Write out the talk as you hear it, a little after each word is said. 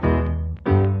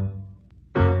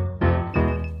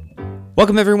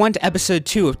Welcome everyone to episode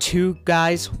 2 of Two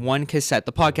Guys, One Cassette,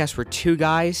 the podcast where two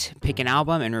guys pick an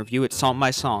album and review it song by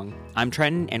song. I'm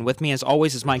Trenton, and with me as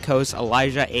always is my co-host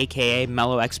Elijah, aka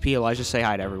Mellow XP. Elijah, say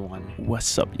hi to everyone.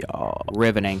 What's up, y'all?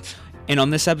 Riveting. And on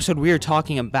this episode, we are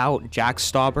talking about Jack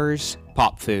Stauber's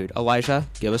Pop Food. Elijah,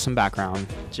 give us some background.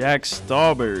 Jack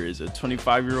Stauber is a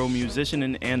 25-year-old musician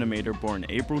and animator born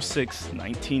April 6,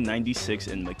 1996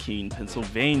 in McKean,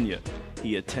 Pennsylvania.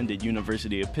 He attended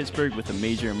University of Pittsburgh with a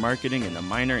major in marketing and a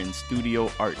minor in studio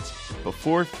arts.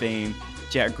 Before fame,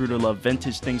 Jack grew to love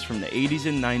vintage things from the 80s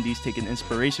and 90s, taking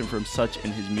inspiration from such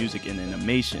in his music and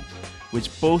animation,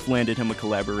 which both landed him a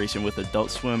collaboration with Adult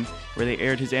Swim, where they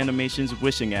aired his animations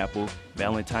Wishing Apple,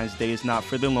 Valentine's Day is Not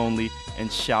for the Lonely,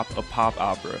 and Shop a Pop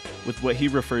Opera, with what he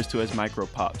refers to as micro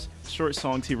pops, short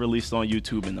songs he released on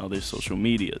YouTube and other social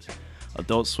medias.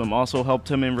 Adult Swim also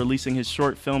helped him in releasing his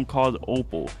short film called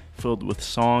Opal, filled with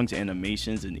songs,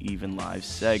 animations, and even live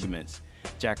segments.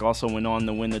 Jack also went on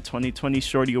to win the 2020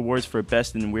 Shorty Awards for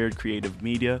Best in Weird Creative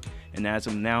Media, and as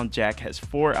of now, Jack has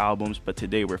 4 albums, but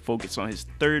today we're focused on his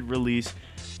third release,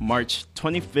 March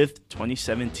 25th,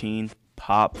 2017,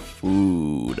 Pop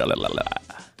Food.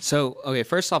 So, okay,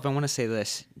 first off, I want to say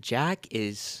this. Jack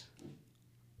is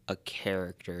a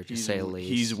character, to say the least.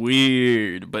 He's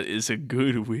weird, but it's a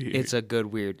good weird. It's a good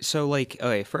weird. So, like,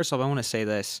 okay, first off, I want to say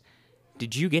this.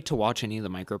 Did you get to watch any of the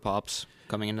micro pops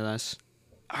coming into this?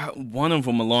 One of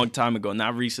them a long time ago,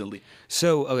 not recently.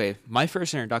 So, okay, my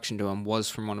first introduction to him was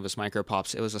from one of his micro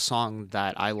pops. It was a song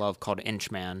that I love called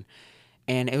Inchman.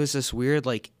 And it was this weird,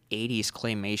 like, 80s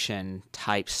claymation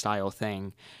type style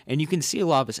thing. And you can see a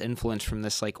lot of his influence from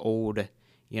this, like, old,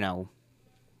 you know,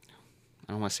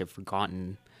 I don't want to say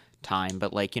forgotten time,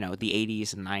 but, like, you know, the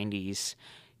 80s and 90s.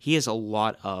 He has a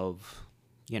lot of,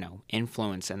 you know,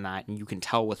 influence in that, and you can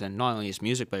tell within not only his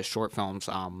music but his short films.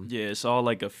 Yeah, it's all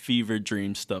like a fever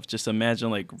dream stuff. Just imagine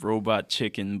like Robot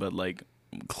Chicken, but like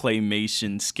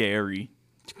claymation scary.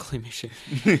 Claymation.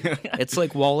 It's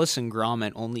like Wallace and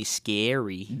Gromit, only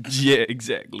scary. Yeah,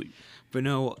 exactly. But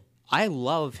no, I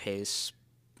love his,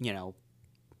 you know,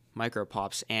 micro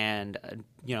pops, and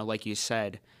you know, like you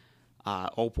said,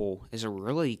 Opal is a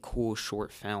really cool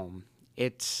short film.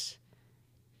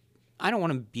 I don't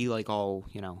want to be like all,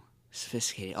 you know,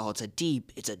 sophisticated. Oh, it's a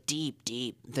deep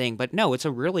thing. But no, it's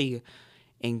a really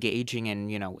engaging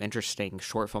and, you know, interesting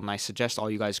short film. And I suggest all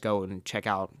you guys go and check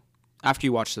out after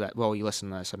you watch that. Well, you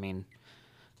listen to this. I mean,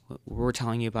 what we're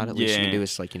telling you about it. At least you can do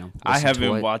is like, you know, I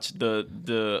haven't watched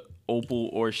the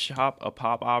Opal or Shop a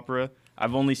Pop Opera.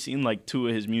 I've only seen like 2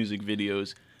 of his music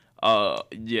videos.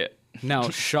 Yeah.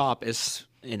 Now, Shop is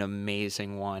an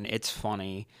amazing one. It's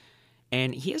funny.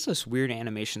 And he has this weird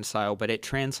animation style, but it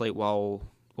translates well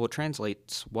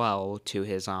to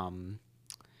his,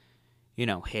 you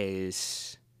know,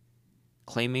 his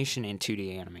claymation and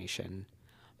 2D animation.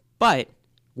 But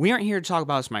we aren't here to talk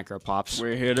about his micro pops.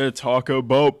 We're here to talk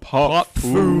about pop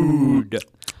food.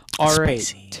 All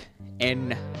right.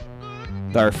 And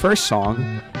our first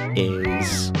song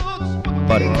is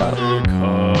Buttercup.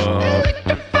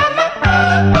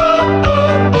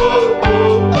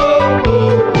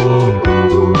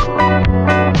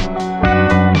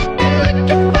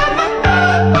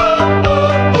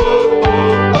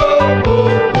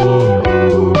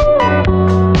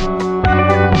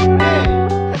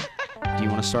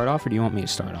 Start off, or do you want me to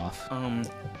start off?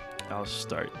 I'll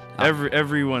start.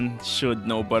 Everyone should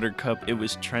know Buttercup. It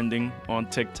was trending on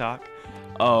TikTok.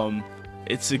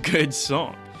 It's a good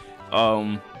song.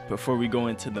 Before we go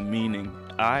into the meaning,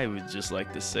 I would just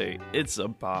like to say it's a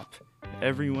bop.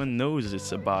 Everyone knows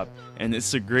it's a bop, and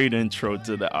it's a great intro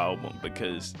to the album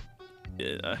because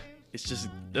it's just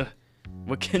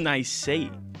what can I say?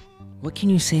 What can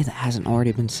you say that hasn't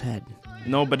already been said?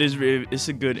 No, but it's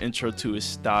a good intro to his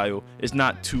style. It's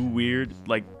not too weird,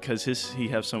 like, because he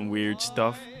have some weird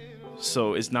stuff.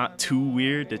 So it's not too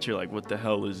weird that you're like, what the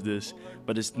hell is this?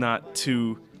 But it's not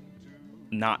too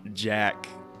not Jack,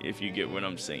 if you get what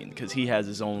I'm saying. Because he has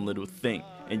his own little thing.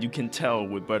 And you can tell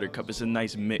with Buttercup, it's a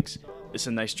nice mix. It's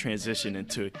a nice transition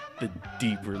into the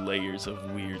deeper layers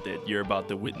of weird that you're about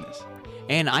to witness.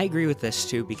 And I agree with this,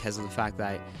 too, because of the fact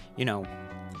that, you know,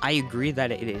 I agree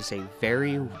that it is a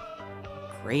very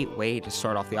great way to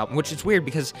start off the album, which is weird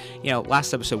because, you know,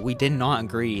 last episode we did not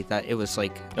agree that it was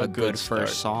like a good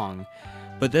first song,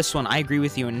 but this one I agree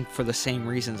with you, and for the same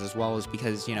reasons as well, as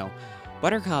because, you know,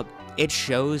 Buttercup, it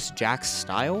shows Jack's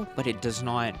style, but it does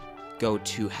not go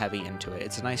too heavy into it.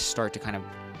 It's a nice start to kind of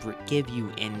give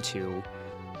you into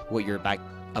what you're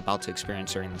about to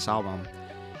experience during this album,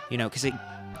 you know, because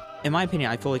in my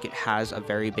opinion, I feel like it has a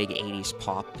very big 80s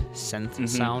pop synth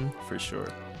sound. For sure.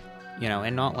 you know,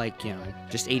 and not like, you know,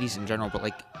 just 80s in general, but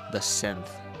like the synth.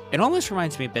 It almost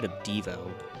reminds me a bit of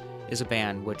Devo, is a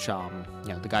band which, you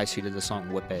know, the guys who did the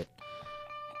song Whip It.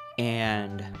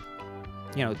 And,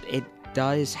 you know, it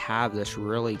does have this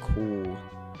really cool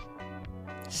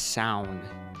sound,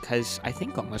 because I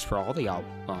think almost for all the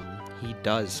album, he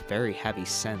does very heavy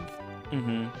synth.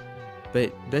 Mm-hmm.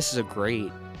 But this is a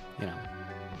great, you know,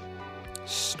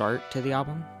 start to the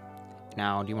album.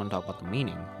 Now, do you want to talk about the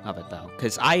meaning of it, though?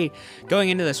 Because going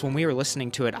into this, when we were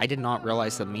listening to it, I did not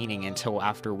realize the meaning until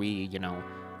after we, you know,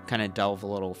 kind of delve a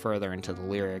little further into the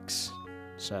lyrics.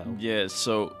 So yeah,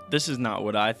 so this is not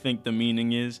what I think the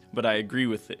meaning is, but I agree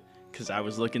with it, because I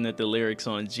was looking at the lyrics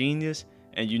on Genius,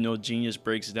 and you know Genius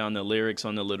breaks down the lyrics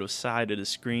on the little side of the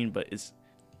screen, but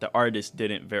the artist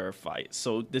didn't verify it.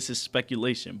 So this is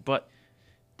speculation, but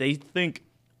they think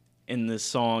in the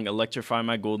song Electrify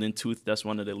My Golden Tooth, that's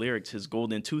one of the lyrics, his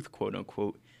golden tooth, quote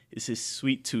unquote, is his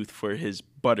sweet tooth for his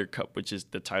buttercup, which is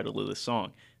the title of the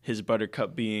song. His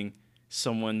buttercup being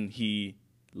someone he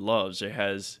loves or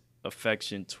has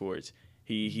affection towards.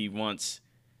 He wants,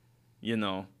 you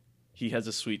know, he has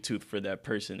a sweet tooth for that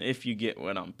person, if you get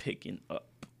what I'm picking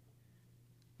up.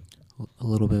 a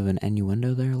little bit of an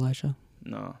innuendo there, Elijah?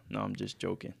 No, I'm just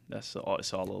joking. It's all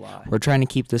a lie. We're trying to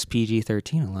keep this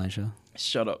PG-13, Elijah.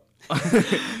 Shut up.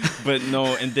 But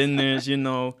no, and then there's, you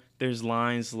know, there's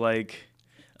lines like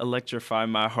Electrify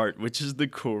My Heart, which is the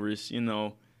chorus, you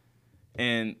know.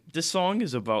 And this song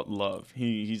is about love.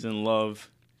 He's in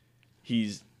love.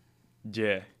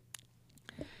 Yeah.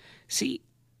 See,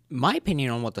 my opinion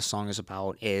on what the song is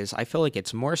about is I feel like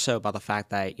it's more so about the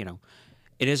fact that, you know,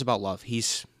 it is about love.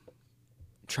 He's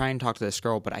trying to talk to this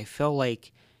girl, but I feel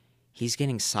like he's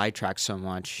getting sidetracked so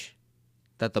much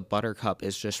that the buttercup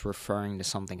is just referring to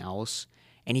something else,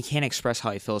 and he can't express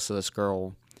how he feels to this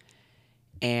girl.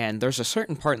 And there's a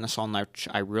certain part in the song that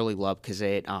I really love, because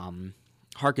it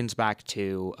harkens back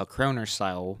to a Croner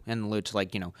style and alludes to,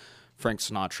 like, you know, Frank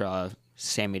Sinatra,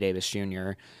 Sammy Davis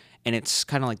Jr., and it's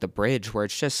kind of like the bridge where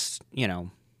it's just, you know,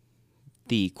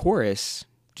 the chorus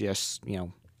just, you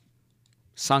know,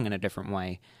 sung in a different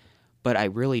way. But I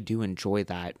really do enjoy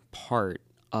that part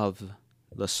of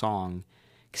the song,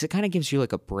 because it kind of gives you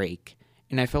like a break.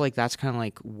 And I feel like that's kind of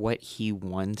like what he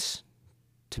wants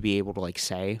to be able to like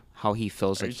say, how he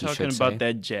feels like he should say. Are you talking about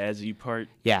that jazzy part?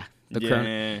 Yeah.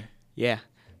 Yeah. Yeah.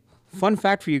 Fun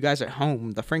fact for you guys at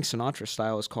home, the Frank Sinatra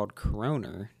style is called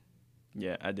Croner.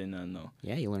 Yeah, I did not know.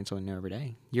 Yeah, you learn something new every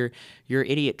day. Your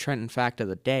idiot Trenton fact of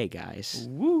the day, guys.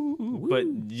 Woo. But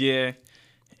yeah,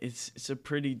 it's a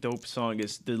pretty dope song.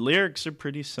 The lyrics are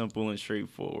pretty simple and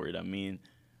straightforward. I mean,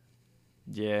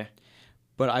 yeah.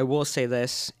 But I will say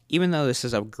this, even though this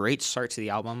is a great start to the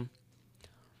album,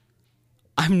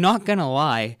 I'm not gonna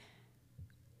lie,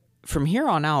 from here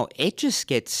on out, it just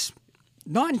gets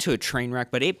not into a train wreck,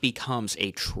 but it becomes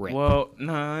a trip. Well,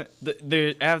 nah,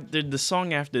 the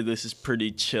song after this is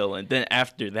pretty chill, and then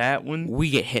after that one, we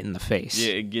get hit in the face.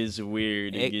 Yeah, it gets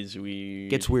weird. It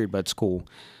gets weird, but it's cool.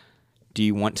 Do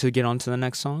you want to get on to the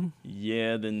next song?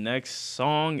 Yeah, the next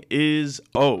song is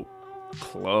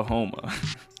Oklahoma.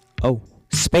 Oh,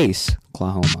 Space,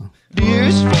 Oklahoma.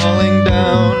 Tears falling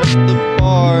down at the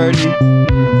party.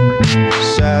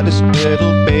 Saddest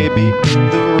little baby in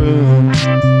the room.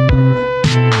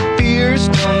 Fears,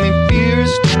 tell me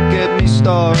fears, don't get me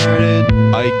started.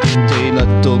 I get a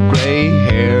little gray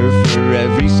hair for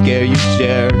every scare you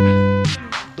share.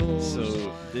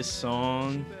 So this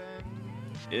song,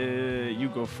 you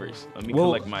go first. Let me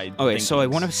collect my thinkings. So I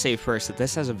want to say first that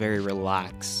this has a very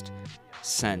relaxed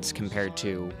sense compared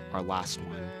to our last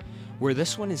one, where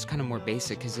this one is kind of more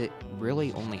basic, because it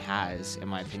really only has, in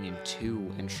my opinion,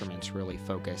 two instruments really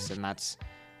focused, and that's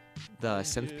the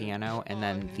synth piano and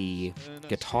then the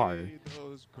guitar,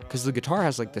 because the guitar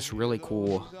has like this really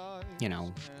cool, you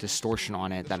know, distortion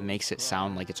on it that makes it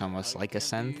sound like it's almost like a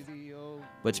synth,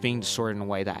 but it's being distorted in a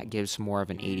way that gives more of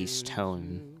an 80s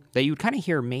tone that you would kind of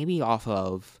hear maybe off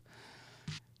of,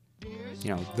 you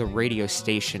know, the radio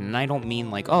station. And I don't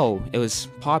mean like, oh, it was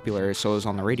popular so it was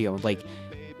on the radio. Like,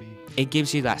 it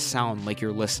gives you that sound like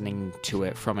you're listening to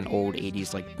it from an old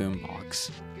 80s like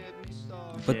boombox.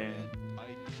 But yeah.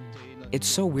 It's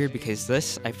so weird, because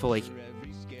this, I feel like,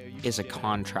 is a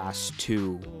contrast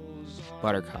to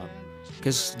Buttercup,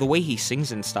 because the way he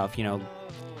sings and stuff, you know,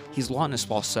 he's a lot in his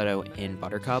falsetto in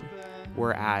Buttercup,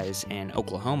 whereas in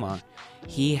Oklahoma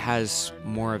he has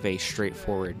more of a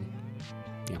straightforward,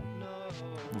 you know,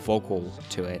 vocal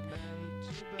to it,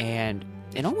 and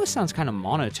it almost sounds kind of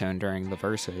monotone during the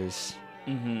verses.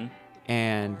 Mm-hmm.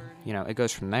 And, you know, it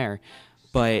goes from there.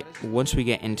 But once we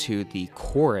get into the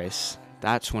chorus,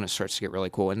 that's when it starts to get really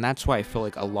cool. And that's why I feel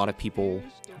like a lot of people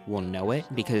will know it,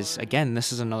 because again,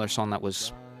 this is another song that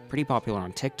was pretty popular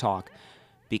on TikTok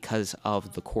because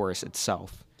of the chorus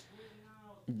itself.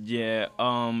 Yeah,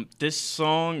 this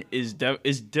song is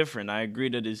different. I agree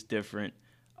that it's different,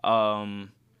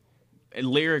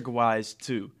 lyric wise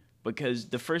too, because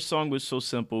the first song was so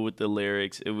simple with the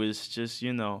lyrics. It was just,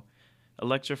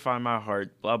 electrify my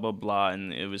heart, blah blah blah,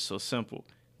 and it was so simple.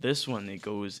 This one, it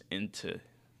goes into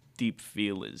deep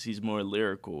feelings. He's more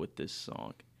lyrical with this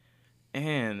song,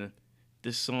 and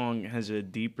this song has a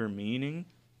deeper meaning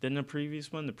than the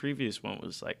previous one. The previous one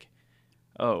was like,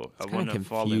 oh, I want to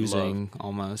fall in love.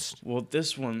 Almost. Well,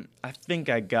 this one, I think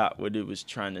I got what it was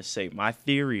trying to say. My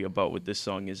theory about what this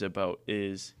song is about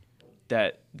is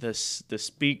that the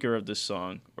speaker of the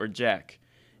song, or Jack,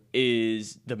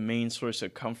 is the main source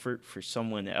of comfort for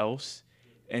someone else,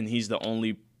 and he's the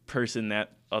only person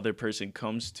that other person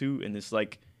comes to, and it's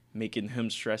like making him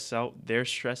stress out. Their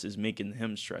stress is making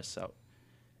him stress out.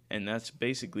 And that's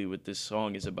basically what this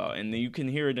song is about. And you can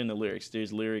hear it in the lyrics.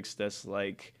 There's lyrics that's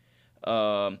like,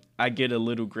 I get a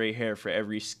little gray hair for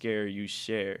every scare you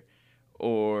share.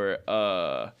 Or,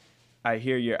 I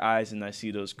hear your eyes and I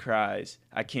see those cries.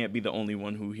 I can't be the only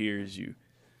one who hears you.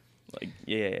 Like,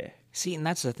 yeah. See, and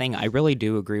that's the thing. I really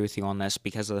do agree with you on this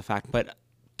because of the fact, but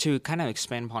to kind of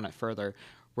expand upon it further,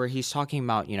 where he's talking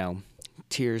about,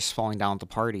 tears falling down at the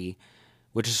party,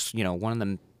 which is, one of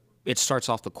them, it starts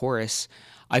off the chorus.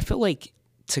 I feel like,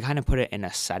 to kind of put it in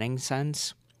a setting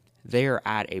sense, they're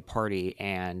at a party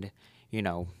and,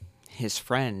 his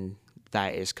friend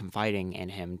that is confiding in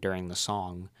him during the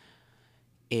song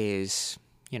is,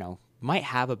 might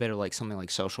have a bit of like something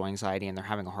like social anxiety, and they're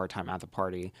having a hard time at the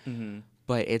party. Mm-hmm.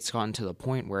 But it's gotten to the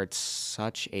point where it's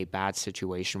such a bad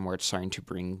situation where it's starting to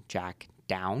bring Jack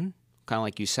down, kind of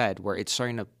like you said, where it's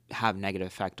starting to have negative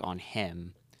effect on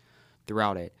him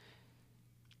throughout it.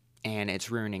 And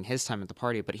it's ruining his time at the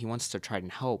party, but he wants to try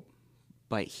and help,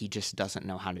 but he just doesn't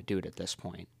know how to do it at this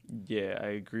point. Yeah, I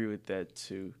agree with that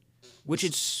too. Which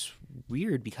is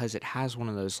weird because it has one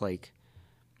of those, like,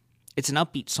 it's an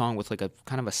upbeat song with like a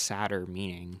kind of a sadder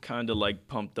meaning. Kind of like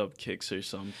Pumped Up Kicks or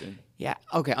something. Yeah,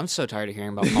 okay, I'm so tired of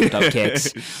hearing about Pumped Up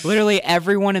Kicks. Literally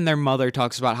everyone and their mother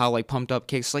talks about how like Pumped Up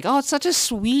Kicks, like, oh, it's such a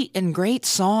sweet and great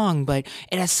song, but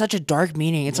it has such a dark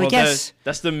meaning. It's like, yes.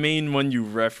 That's the main one you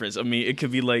reference. I mean, it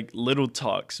could be like Little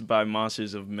Talks by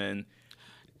Monsters of Men.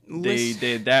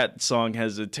 That song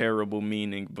has a terrible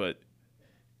meaning, but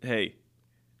hey.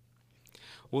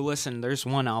 Well, listen, there's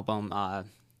one album,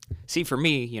 see, for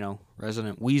me,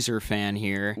 resident Weezer fan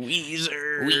here.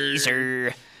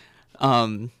 Weezer.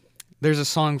 There's a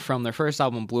song from their first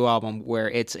album, Blue Album, where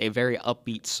it's a very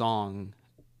upbeat song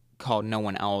called No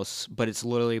One Else, but it's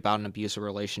literally about an abusive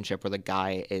relationship where the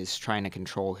guy is trying to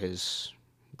control his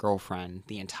girlfriend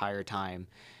the entire time.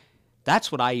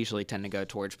 That's what I usually tend to go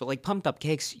towards. But like Pumped Up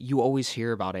Kicks, you always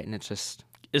hear about it, and it's just...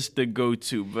 It's the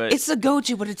go-to, but... It's the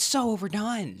go-to, but it's so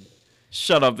overdone.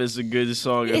 Shut Up is a good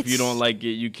song. If you don't like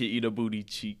it, you can eat a booty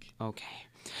cheek.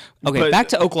 Okay, back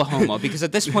to Oklahoma, because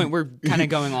at this point we're kind of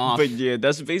going off. But yeah,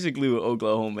 that's basically what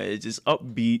Oklahoma is. It's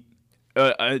upbeat.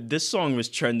 This song was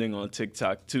trending on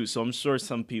TikTok too, so I'm sure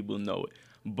some people know it.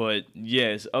 But yeah,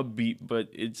 it's upbeat, but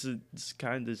it's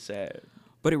kind of sad.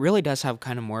 But it really does have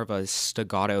kind of more of a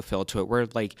staccato feel to it, where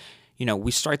like,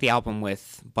 we start the album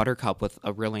with Buttercup with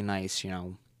a really nice,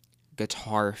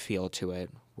 guitar feel to it,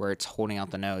 where it's holding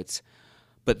out the notes.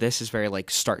 But this is very like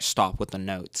start-stop with the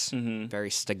notes, very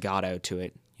staccato to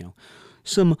it.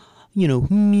 Some,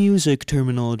 music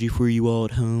terminology for you all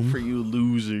at home. For you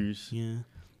losers. Yeah.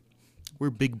 We're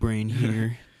big brain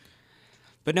here.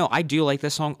 But no, I do like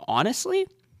this song. Honestly,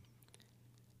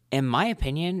 in my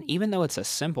opinion, even though it's a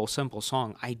simple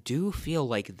song, I do feel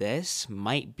like this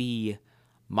might be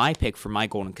my pick for my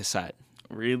golden cassette.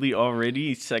 Really?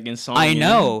 Already? Second song I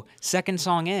know. Second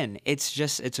song in. It's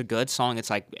a good song. It's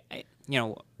like,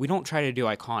 we don't try to do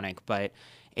iconic, but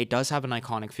it does have an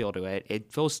iconic feel to it.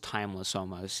 It feels timeless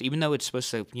almost. Even though it's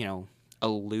supposed to,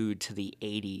 allude to the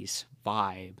 80s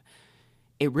vibe,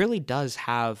 it really does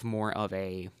have more of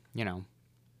a,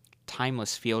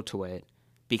 timeless feel to it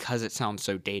because it sounds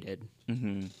so dated.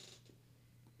 Mm-hmm.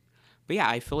 But yeah,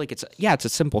 I feel like it's a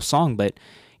simple song, but,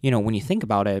 when you think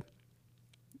about it,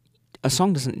 a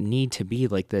song doesn't need to be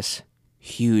like this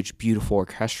huge, beautiful,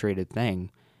 orchestrated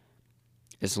thing.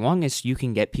 As long as you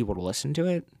can get people to listen to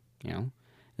it, and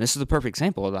this is the perfect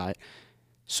example of that.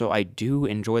 So I do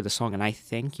enjoy the song, and I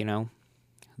think,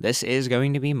 this is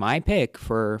going to be my pick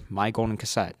for my golden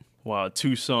cassette. Wow,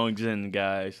 2 songs in,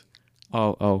 guys.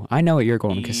 Oh, I know what your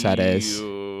golden cassette is.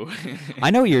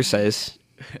 I know what yours says.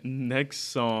 Next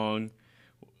song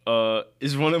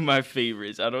is one of my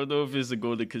favorites. I don't know if it's a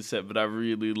golden cassette, but I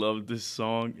really love this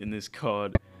song, and it's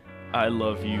called "I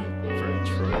Love You" for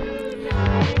Troy.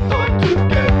 Thought to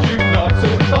get you, not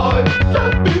so hard.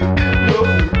 I've been in love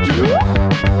with you.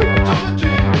 Mythology.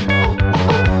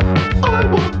 I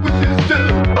want with this too.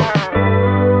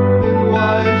 Then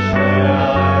why should I?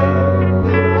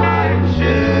 Then why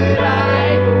should I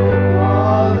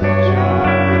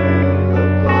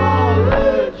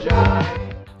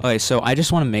apologize? Okay, so I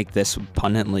just want to make this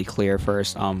abundantly clear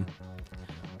first.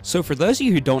 So for those of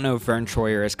you who don't know who Vern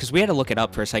Troyer is, because we had to look it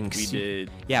up for a second. We did.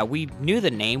 Yeah, we knew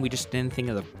the name, we just didn't think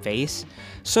of the face.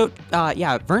 So,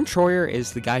 yeah, Vern Troyer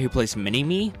is the guy who plays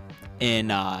Mini-Me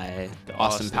in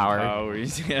Austin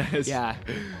Powers. Yes. Yeah.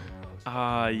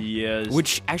 Yes.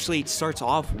 Which actually starts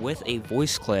off with a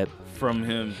voice clip from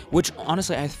him. Which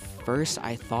honestly, at first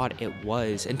I thought it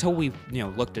was, until we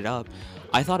looked it up,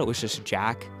 I thought it was just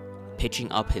Jack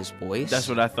pitching up his voice. That's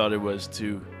what I thought it was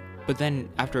too. But then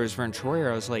after it was Vern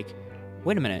Troyer, I was like,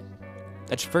 wait a minute,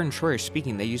 that's Vern Troyer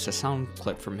speaking. They used a sound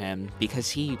clip from him because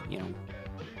he,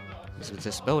 because of his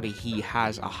disability, he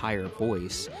has a higher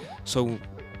voice. So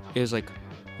it was like,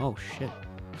 oh shit.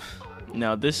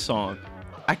 Now this song,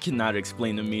 I cannot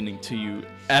explain the meaning to you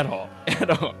at all.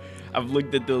 I've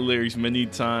looked at the lyrics many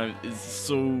times. It's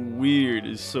so weird.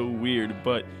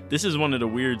 But this is one of the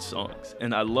weird songs,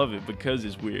 and I love it because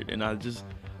it's weird. And I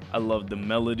love the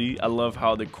melody. I love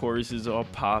how the chorus is all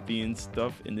poppy and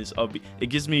stuff, and this upbeat. It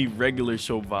gives me regular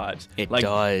show vibes. It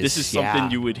does. This is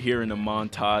something you would hear in a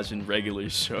montage in regular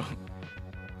show.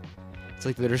 It's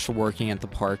like they're just working at the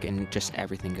park and just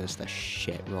everything goes to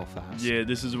shit real fast. Yeah,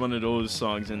 this is one of those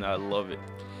songs, and I love it.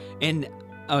 And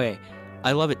okay,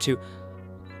 I love it too.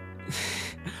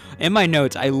 In my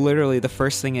notes, the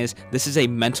first thing is, this is a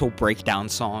mental breakdown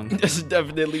song. That's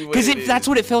definitely what Because that's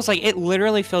what it feels like. It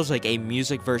literally feels like a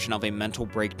music version of a mental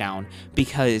breakdown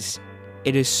because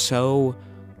it is so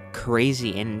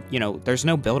crazy and, there's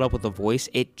no build up with the voice.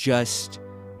 It just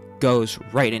goes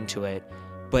right into it.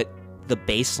 But the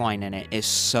bass line in it is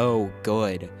so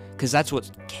good because that's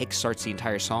what kickstarts the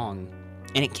entire song.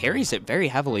 And it carries it very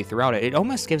heavily throughout it. It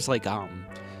almost gives like,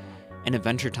 an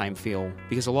Adventure Time feel,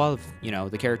 because a lot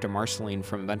of the character Marceline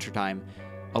from Adventure Time,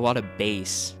 a lot of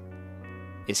bass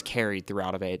is carried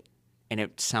throughout of it, and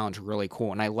it sounds really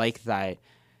cool. And I like that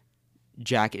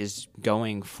Jack is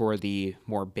going for the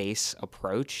more bass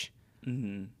approach,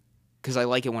 because I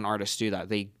like it when artists do that.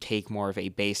 They take more of a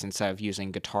bass instead of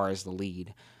using guitar as the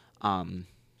lead.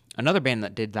 Another band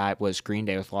that did that was Green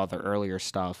Day with a lot of their earlier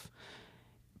stuff.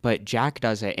 But Jack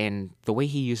does it, and the way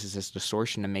he uses his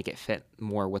distortion to make it fit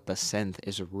more with the synth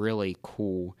is really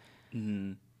cool.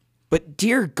 Mm-hmm. But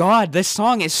dear God, this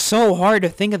song is so hard to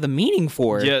think of the meaning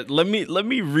for. Yeah, let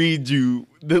me read you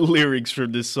the lyrics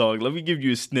from this song. Let me give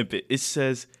you a snippet. It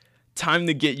says, "Time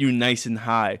to get you nice and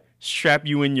high. Strap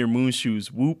you in your moon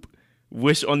shoes. Whoop.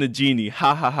 Wish on the genie.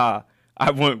 Ha ha ha.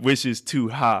 I want wishes too.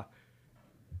 Ha."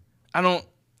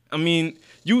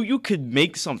 You could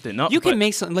make something up. You can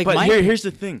make something like. But here's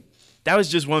the thing, that was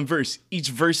just one verse. Each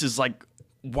verse is like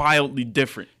wildly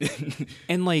different.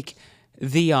 And like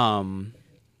the oh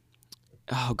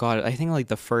God, I think like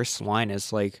the first line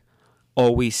is like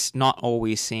not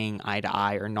always seeing eye to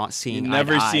eye or not seeing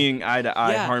never seeing eye to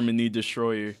eye. Yeah. Harmony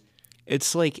destroyer.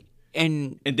 It's like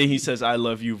and then he says, "I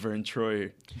love you, Vern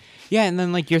Troyer." Yeah, and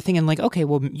then like you're thinking like, okay,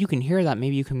 well you can hear that.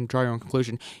 Maybe you can draw your own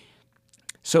conclusion.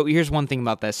 So here's one thing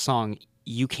about this song.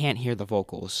 You can't hear the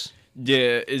vocals.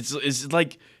 Yeah, it's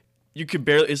like you could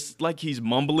barely. It's like he's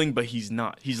mumbling, but he's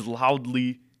not. He's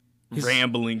loudly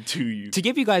rambling to you. To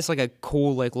give you guys like a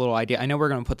cool like little idea, I know we're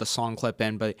gonna put the song clip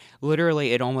in, but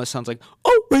literally it almost sounds like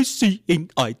always seeing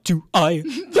eye to eye,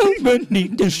 harmony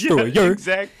destroyer. Yeah,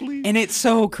 exactly. And it's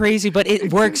so crazy, but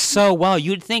it works so well.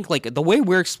 You'd think like the way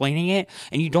we're explaining it,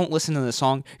 and you don't listen to the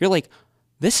song, you're like,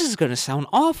 this is going to sound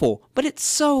awful, but it's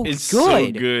so good. It's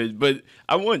so good, but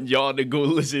I want y'all to go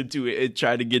listen to it and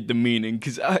try to get the meaning,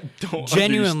 because I don't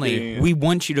Genuinely, understand. We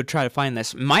want you to try to find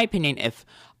this. In my opinion, if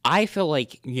I feel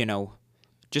like,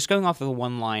 just going off of the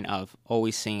one line of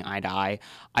always seeing eye to eye,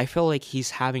 I feel like he's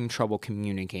having trouble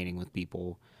communicating with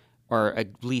people, or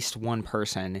at least one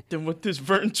person. Then what does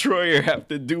Vern Troyer have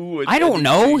to do with I don't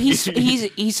know. He's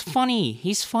funny.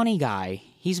 He's funny guy.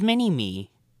 He's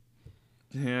Mini-Me.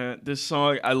 Yeah, this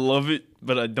song, I love it,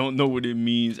 but I don't know what it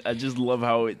means. I just love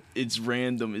how it's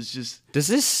random. It's just... Does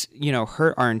this,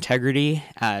 hurt our integrity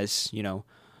as,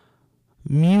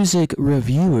 music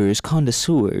reviewers,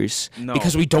 connoisseurs, No.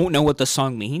 because we don't know what the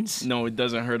song means? No, it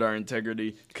doesn't hurt our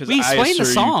integrity. Because We explain the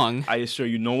song. I assure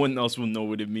you, no one else will know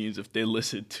what it means if they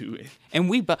listen to it. And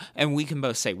we can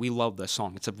both say we love this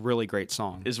song. It's a really great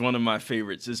song. It's one of my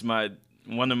favorites. It's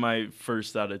one of my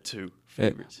first out of two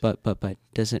favorites. But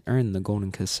does it earn the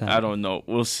golden cassette? I don't know.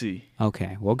 We'll see.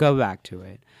 Okay, we'll go back to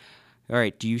it. All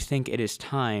right, do you think it is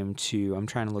time to... I'm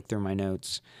trying to look through my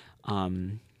notes.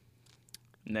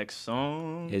 Next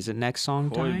song. Is it next song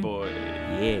Boy time? Boy.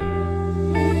 Yeah.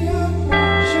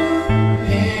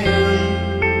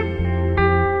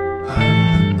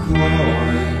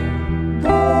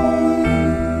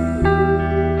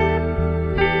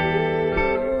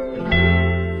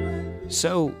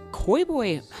 So, Koi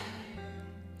Boy...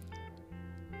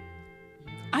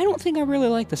 I don't think I really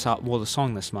like the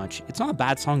song this much. It's not a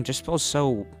bad song, just feels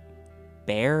so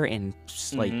bare and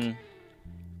like...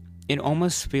 It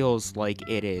almost feels like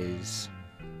it is,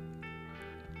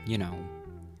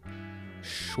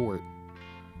 short.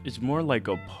 It's more like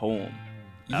a poem.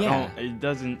 Yeah. It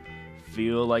doesn't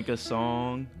feel like a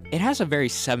song. It has a very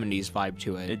 70s vibe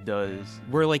to it. It does.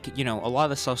 Where, like, a lot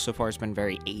of the stuff so far has been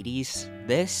very 80s.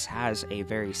 This has a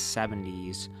very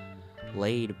 70s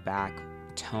laid-back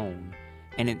tone.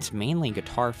 And it's mainly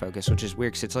guitar focused, which is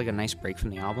weird because it's like a nice break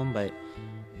from the album, but...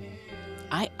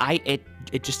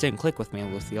 It just didn't click with me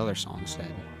with the other songs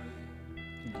then.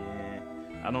 Yeah,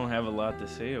 I don't have a lot to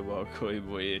say about Koi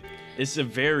Boy. It's a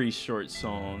very short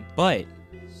song. But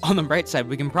on the bright side,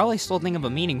 we can probably still think of a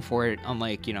meaning for it,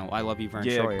 unlike, I Love You, Vern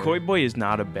Troyer. Yeah, Koi Boy is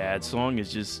not a bad song.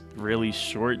 It's just really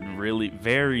short and really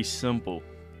very simple.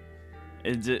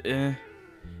 It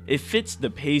fits the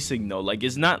pacing though. Like,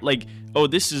 it's not like, oh,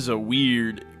 this is a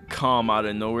weird calm out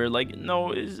of nowhere. Like,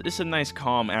 no, it's a nice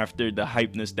calm after the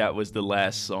hypeness that was the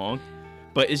last song.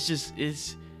 But it's just,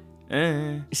 it's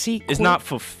not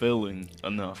fulfilling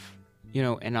enough.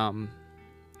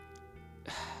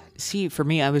 See, for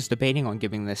me, I was debating on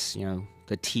giving this,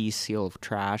 the T seal of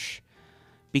trash,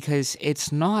 because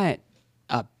it's not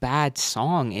a bad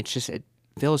song. It's just, it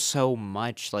feels so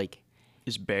much like...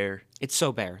 It's bare. It's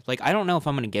so bare. Like, I don't know if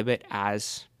I'm going to give it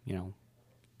as,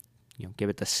 give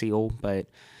it the seal, but...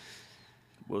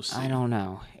 We'll see. I don't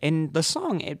know. And the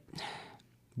song,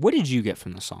 what did you get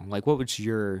from the song? Like, what was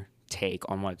your take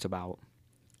on what it's about?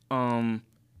 Throughout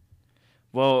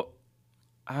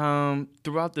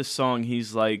the song,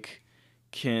 he's like,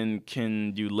 can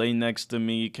you lay next to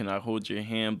me? Can I hold your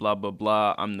hand? Blah, blah,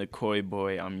 blah. I'm the Koi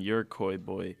Boy. I'm your Koi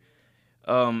Boy.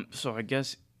 So I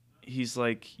guess he's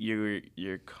like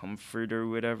your comfort or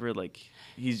whatever. Like,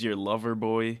 he's your lover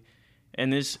boy.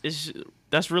 And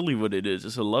that's really what it is.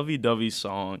 It's a lovey-dovey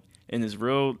song, and it's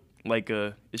real,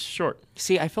 it's short.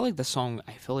 See, I feel like the song,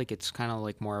 it's kind of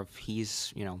like more of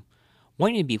he's,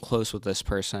 wanting to be close with this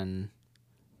person,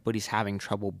 but he's having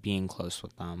trouble being close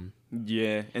with them.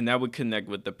 Yeah, and that would connect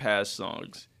with the past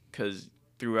songs, because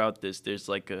throughout this, there's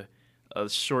like a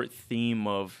short theme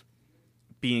of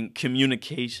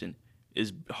communication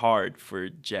is hard for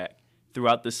Jack.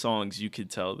 Throughout the songs, you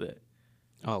could tell that.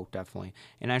 Oh, definitely.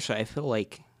 And actually, I feel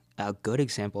like a good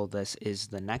example of this is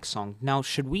the next song. Now, I'm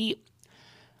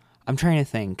trying to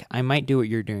think. I might do what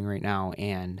you're doing right now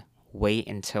and wait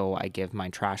until I give my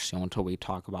trash seal until we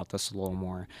talk about this a little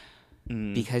more.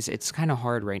 Because it's kind of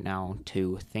hard right now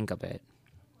to think of it.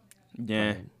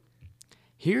 Yeah. But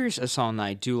here's a song that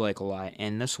I do like a lot,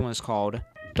 and this one is called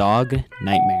Dog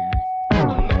Nightmare.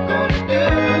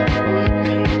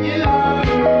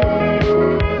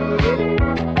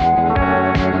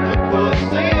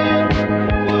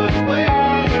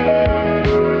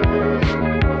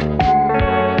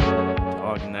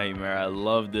 I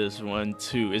love this one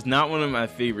too. It's not one of my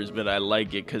favorites, but I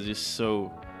like it because it's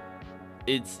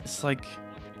like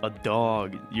a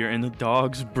dog. You're in a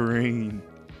dog's brain.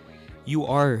 You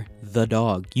are the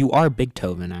dog. You are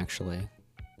Beethoven, actually.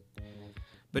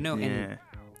 But no, and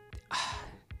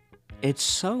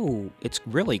it's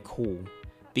really cool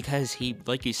because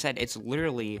like you said, it's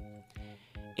literally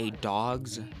a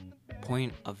dog's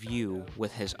point of view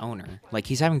with his owner. Like,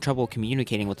 he's having trouble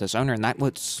communicating with his owner, and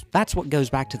that's what goes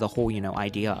back to the whole,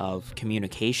 idea of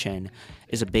communication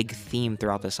is a big theme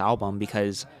throughout this album,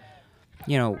 because,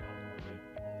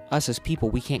 us as people,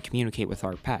 we can't communicate with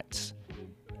our pets.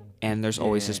 And there's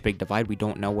always this big divide. We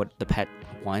don't know what the pet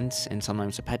wants, and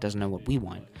sometimes the pet doesn't know what we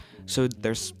want. So it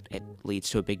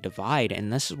leads to a big divide,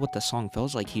 and this is what the song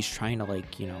feels like. He's trying to,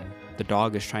 the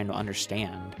dog is trying to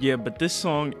understand. Yeah, but this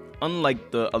song,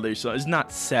 unlike the other song, is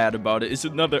not sad about it. It's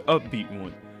another upbeat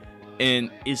one. And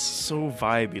it's so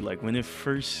vibey. Like, when it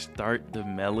first starts, the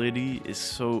melody is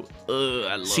so, I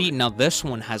love it. See, now this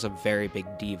one has a very big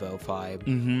Devo vibe.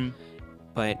 Mm-hmm.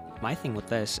 But my thing with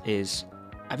this is,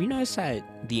 have you noticed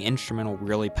that the instrumental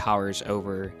really powers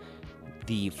over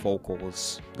the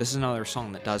vocals? This is another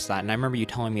song that does that, and I remember you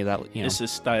telling me that, It's a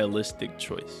stylistic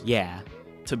choice. Yeah.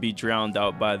 To be drowned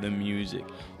out by the music.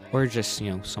 Or just,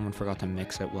 someone forgot to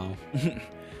mix it well.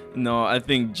 No, I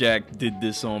think Jack did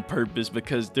this on purpose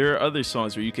because there are other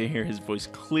songs where you can hear his voice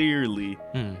clearly.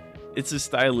 It's a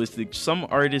stylistic. Some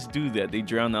artists do that. They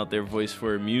drown out their voice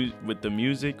with the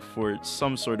music for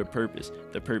some sort of purpose.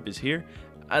 The purpose here,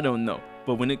 I don't know.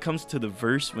 But when it comes to the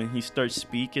verse, when he starts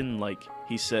speaking, like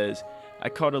he says, I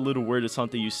caught a little word of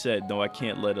something you said. No, I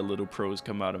can't let a little prose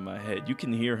come out of my head. You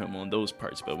can hear him on those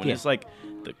parts. But when it's like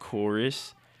the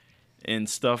chorus and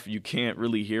stuff, you can't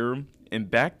really hear him. And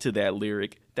back to that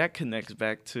lyric, that connects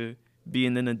back to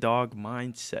being in a dog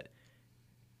mindset.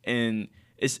 And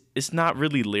it's not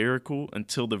really lyrical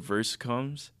until the verse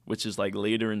comes, which is like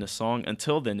later in the song.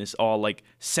 Until then, it's all like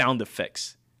sound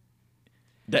effects.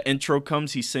 The intro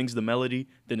comes, he sings the melody,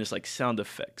 then it's like sound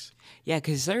effects. Yeah,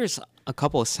 because there's a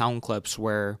couple of sound clips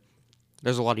where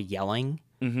there's a lot of yelling.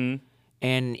 And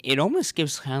it almost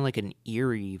gives kind of like an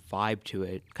eerie vibe to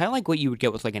it. Kind of like what you would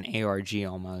get with like an ARG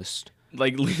almost.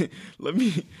 Like, let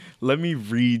me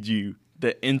read you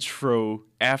the intro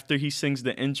after he sings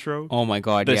the intro. Oh my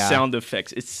God, the sound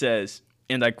effects. It says,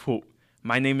 and I quote,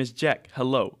 "My name is Jack.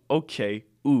 Hello. Okay.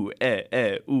 Ooh,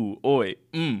 ooh, oi,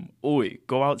 oi.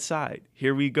 Go outside.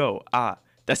 Here we go. Ah."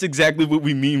 That's exactly what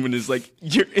we mean when it's like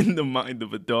you're in the mind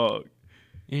of a dog.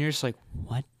 And you're just like,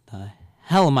 what the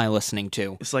hell am I listening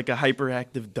to? It's like a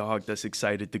hyperactive dog that's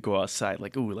excited to go outside.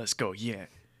 Like, ooh, let's go. Yeah.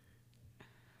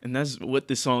 And that's what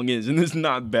the song is, and it's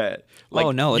not bad. Like,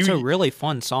 oh, no, it's a really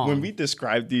fun song. When we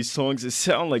describe these songs, it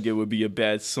sounds like it would be a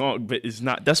bad song, but it's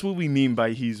not. That's what we mean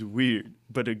by he's weird,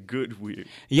 but a good weird.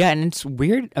 Yeah, and it's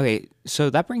weird. Okay,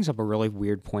 so that brings up a really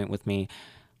weird point with me.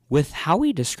 With how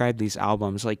we describe these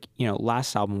albums, like,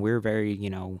 last album, we were very,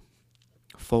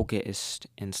 focused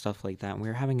and stuff like that. And we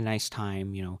were having a nice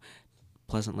time,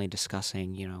 pleasantly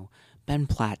discussing, Ben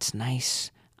Platt's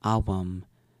nice album,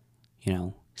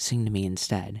 Sing to Me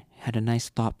Instead. Had a nice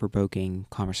thought-provoking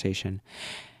conversation.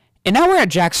 And now we're at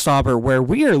Jack Stauber, where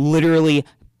we are literally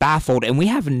baffled, and we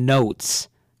have notes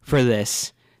for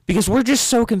this because we're just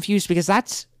so confused,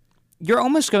 because you're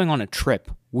almost going on a trip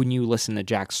when you listen to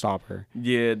Jack Stauber.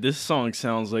 Yeah, this song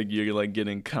sounds like you're like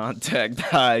getting contact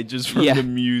high just from the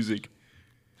music.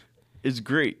 It's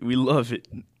great. We love it.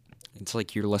 It's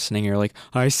like you're listening, you're like,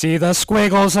 I see the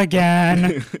squiggles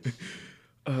again.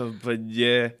 But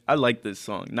yeah, I like this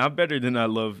song. Not better than I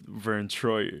love Vern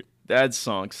Troyer. That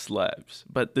song slaps.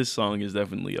 But this song is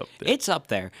definitely up there. It's up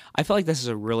there. I feel like this is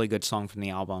a really good song from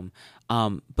the album.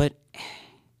 But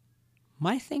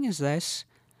my thing is this.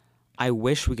 I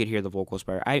wish we could hear the vocals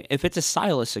better. If it's a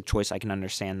stylistic choice, I can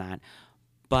understand that.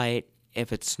 But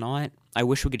if it's not, I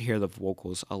wish we could hear the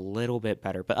vocals a little bit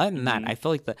better. But other than that, I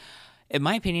feel like in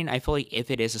my opinion, I feel like if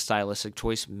it is a stylistic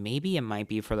choice, maybe it might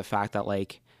be for the fact that,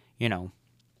 like,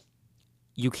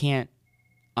 you can't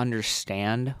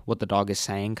understand what the dog is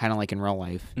saying, kind of like in real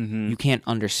life. You can't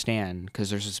understand because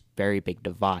there's this very big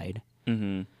divide.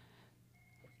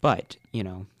 But,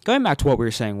 going back to what we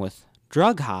were saying with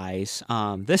drug highs,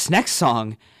 this next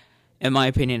song, in my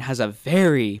opinion, has a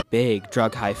very big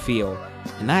drug high feel,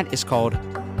 and that is called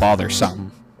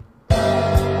Bothersome.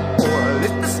 Well, if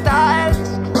the stars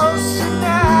closing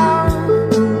down,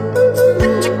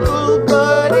 it's a cool,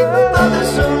 but it's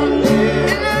bothersome.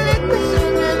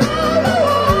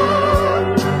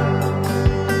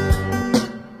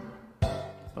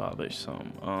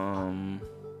 Bothersome.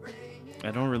 I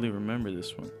don't really remember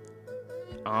this one.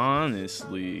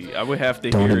 Honestly, I would have to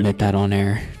Don't hear admit that on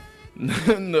air.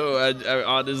 No, I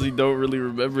honestly don't really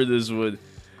remember this one.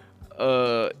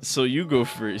 So you go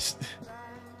first.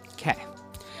 Okay.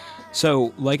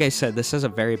 So, like I said, this has a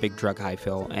very big drug high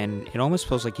feel, and it almost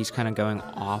feels like he's kind of going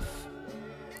off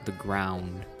the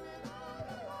ground.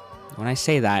 When I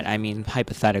say that, I mean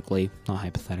hypothetically, not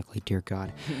hypothetically, dear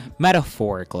God,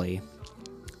 metaphorically.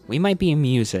 We might be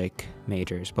music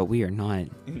majors, but we are not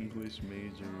English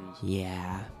majors.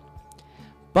 Yeah.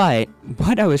 But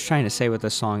what I was trying to say with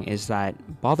this song is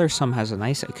that Bothersome has a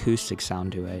nice acoustic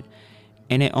sound to it,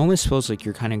 and it almost feels like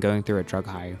you're kind of going through a drug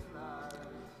high.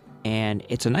 And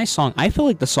it's a nice song. I feel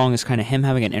like the song is kind of him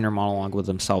having an inner monologue with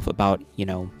himself about,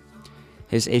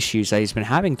 his issues that he's been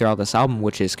having throughout this album,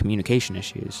 which is communication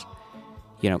issues.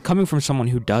 Coming from someone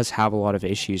who does have a lot of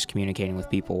issues communicating with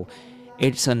people,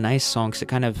 it's a nice song because it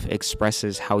kind of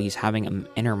expresses how he's having an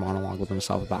inner monologue with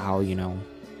himself about how,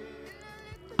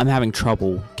 I'm having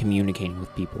trouble communicating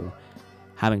with people,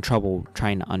 having trouble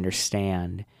trying to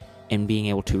understand and being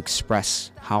able to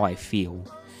express how I feel.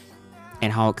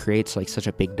 and how it creates like such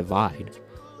a big divide.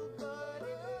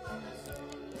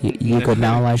 You good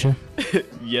now, Elijah?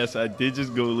 Yes, I did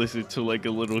just go listen to like a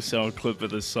little sound clip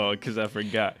of the song because I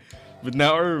forgot. But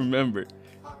now I remember.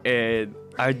 And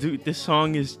this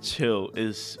song is chill,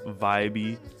 is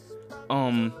vibey.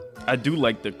 I do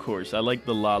like the chorus. I like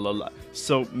the la la la.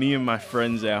 So me and my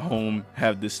friends at home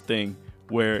have this thing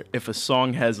where if a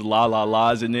song has la la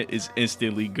la's in it, it's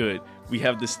instantly good. We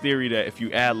have this theory that if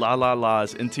you add la la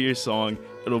la's into your song,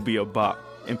 it'll be a bop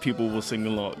and people will sing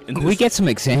along. And Can we get some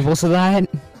examples of that?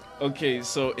 Okay,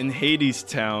 so in Hades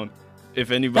Town,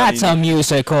 if anybody... That's a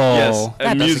musical. Yes,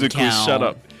 that a musical, count. shut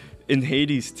up. In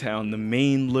Hades Town, the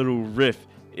main little riff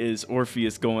is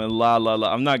Orpheus going la la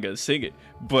la. I'm not gonna sing it,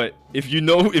 but if you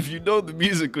know the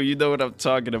musical, you know what I'm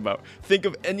talking about. Think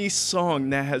of any song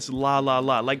that has la la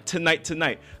la, like Tonight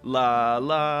la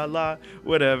la la,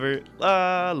 whatever,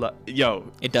 la la.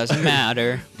 Yo, it doesn't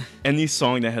matter. Any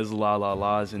song that has la la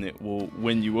la's in it will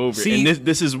win you over. See? And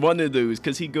this is one of those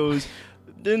because he goes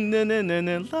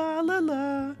la la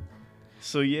la.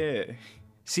 So yeah.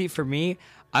 See, for me,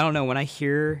 I don't know, when I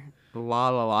hear la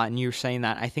la la and you're saying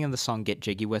that, I think of the song Get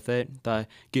Jiggy With It. The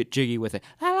Get Jiggy With It.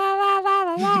 La la la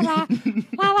la la la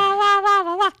la la la la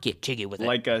la la. Get jiggy with it.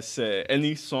 Like I said,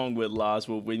 any song with la's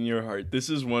will win your heart. This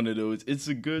is one of those. It's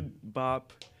a good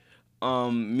bop.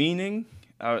 Meaning,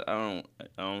 I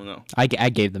don't know. I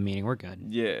gave the meaning. We're good.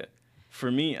 Yeah. For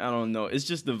me, I don't know. It's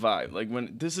just the vibe. Like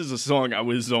when this is a song I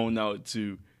would zone out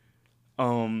to.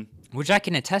 Which I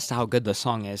can attest to how good the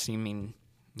song is. You mean,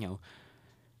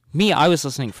 me, I was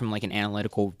listening from like an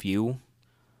analytical view.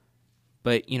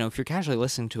 But, if you're casually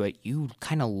listening to it, you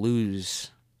kind of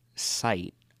lose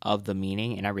sight of the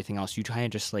meaning and everything else. You try to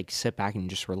just like sit back and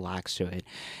just relax to it.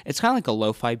 It's kind of like a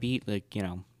lo-fi beat, like,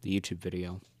 the YouTube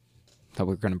video that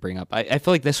we're going to bring up. I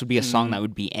feel like this would be a song that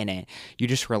would be in it. You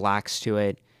just relax to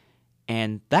it.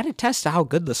 And that attests to how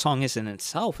good the song is in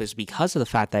itself, is because of the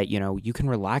fact that, you can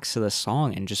relax to the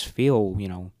song and just feel,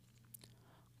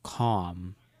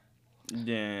 calm.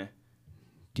 Yeah.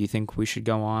 Do you think we should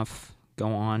go on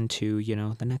to,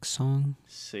 the next song?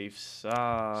 Safe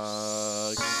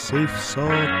Socks. Safe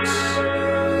Socks.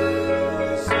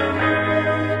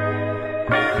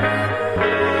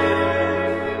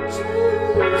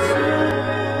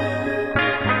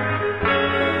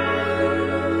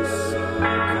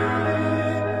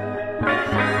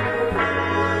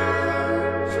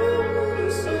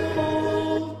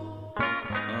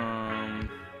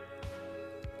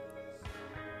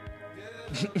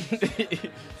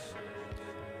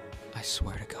 I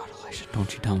swear to God, Elijah,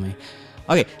 don't you tell me.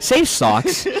 Okay, Safe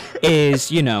Socks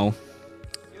is, I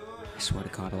swear to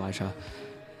God, Elijah.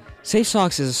 Safe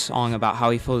Socks is a song about how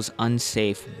he feels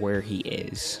unsafe where he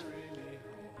is.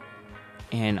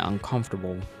 And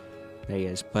uncomfortable that he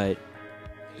is, but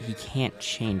he can't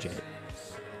change it.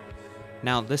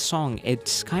 Now, this song,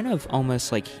 it's kind of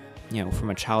almost like, from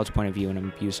a child's point of view, an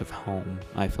abusive home,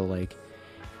 I feel like.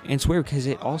 And it's weird because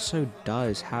it also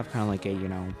does have kind of like a,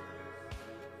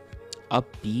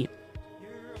 upbeat,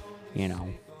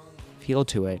 feel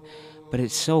to it, but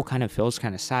it still kind of feels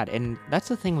kind of sad. And that's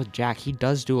the thing with Jack. He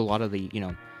does do a lot of the,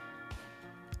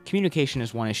 communication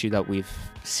is one issue that we've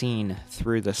seen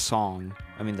through this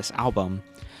album.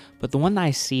 But the one that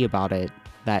I see about it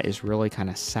that is really kind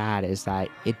of sad is that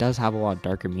it does have a lot of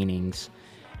darker meanings.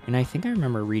 And I think I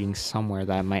remember reading somewhere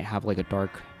that it might have like a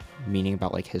dark meaning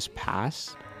about like his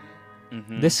past.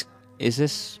 Mm-hmm. This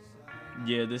is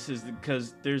Yeah, this is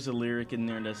because there's a lyric in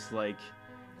there that's like,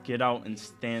 get out and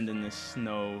stand in the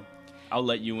snow. I'll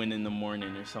let you in the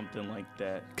morning or something like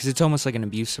that. Because it's almost like an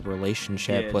abusive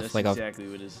relationship with like exactly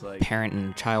what it's like. Parent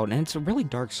and child. And it's a really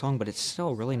dark song, but it's still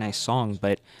a really nice song.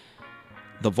 But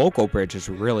the vocal bridge is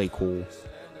really cool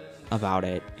about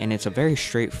it. And it's a very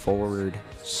straightforward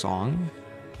song.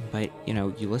 But,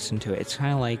 you listen to it, it's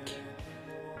kind of like,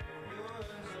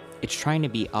 it's trying to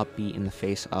be upbeat in the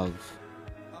face of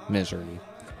misery.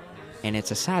 And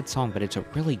it's a sad song, but it's a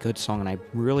really good song, and I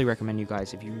really recommend you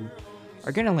guys, if you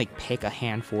are gonna like pick a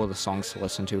handful of the songs to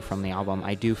listen to from the album,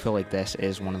 I do feel like this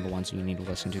is one of the ones that you need to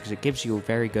listen to, because it gives you a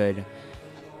very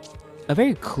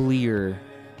clear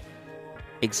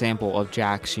example of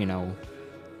Jack's,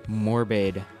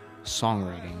 morbid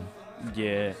songwriting.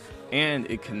 Yeah, and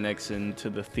it connects into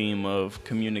the theme of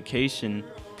communication,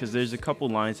 because there's a couple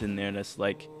lines in there that's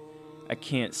like, I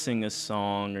can't sing a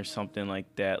song or something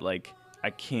like that. Like,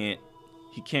 he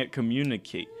can't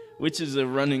communicate, which is a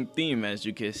running theme, as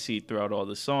you can see throughout all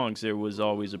the songs. There was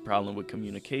always a problem with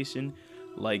communication,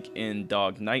 like in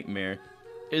Dog Nightmare,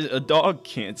 a dog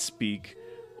can't speak,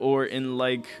 or in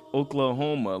like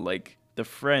Oklahoma, like the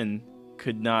friend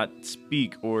could not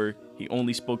speak, or he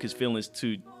only spoke his feelings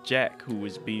to Jack, who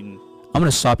was being... I'm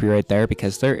gonna stop you right there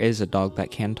because there is a dog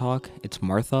that can talk. It's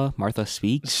Martha. Martha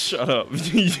speaks. Shut up.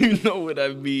 You know what I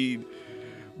mean.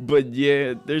 But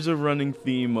yeah, there's a running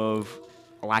theme of...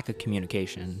 lack of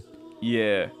communication.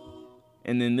 Yeah.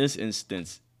 And in this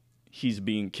instance, he's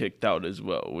being kicked out as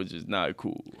well, which is not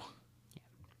cool.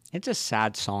 It's a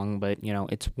sad song, but, you know,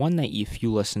 it's one that if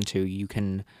you listen to, you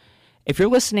can... If you're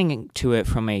listening to it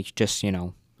from a just, you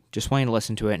know, just wanting to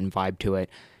listen to it and vibe to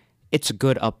it, it's a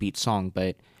good upbeat song.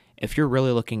 But if you're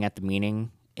really looking at the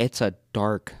meaning, it's a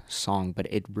dark song, but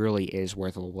it really is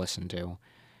worth a listen to.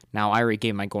 Now, I already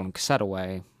gave my golden cassette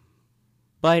away,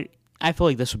 but I feel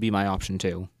like this would be my option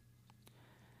too.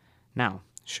 Now,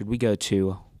 should we go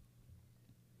to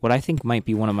what I think might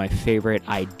be one of my favorite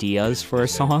ideas for a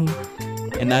song?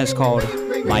 And that is called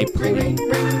My Plea.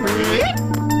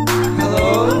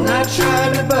 Hello, I'm not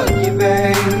trying to bug you,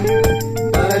 babe,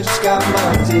 but I just got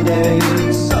mugged today,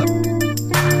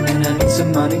 and I need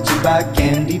some money to buy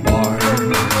candy bars.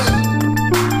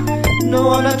 No,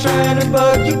 I'm not trying to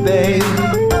bug you, babe,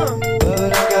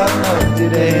 but I got mugged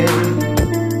today,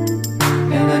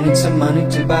 and I need some money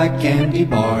to buy candy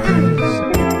bars.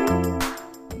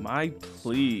 My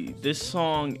Plea. This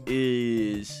song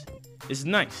is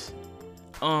nice.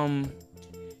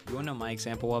 You want to know my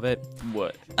example of it?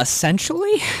 What?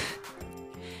 Essentially,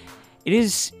 it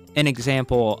is an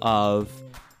example of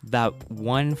that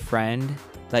one friend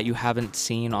that you haven't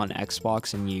seen on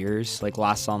Xbox in years, like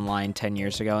last online 10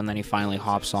 years ago, and then he finally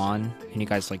hops on and you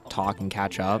guys like talk and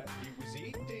catch up.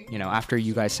 You know, after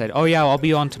you guys said, "Oh yeah, I'll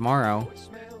be on tomorrow."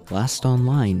 Last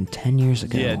online 10 years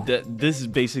ago. Yeah, this is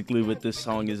basically what this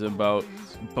song is about.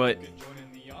 But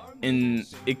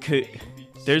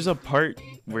there's a part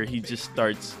where he just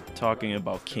starts talking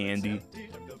about candy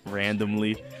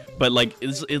randomly, but like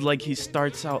it's like he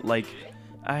starts out like,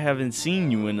 "I haven't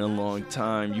seen you in a long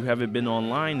time. You haven't been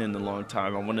online in a long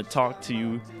time. I want to talk to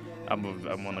you. I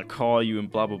want to call you," and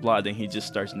blah blah blah. Then he just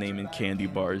starts naming candy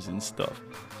bars and stuff,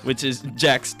 which is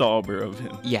Jack Stauber of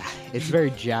him. Yeah, it's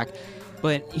very Jack.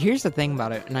 But here's the thing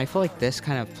about it, and I feel like this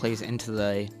kind of plays into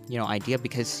the, you know, idea,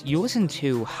 because you listen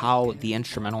to how the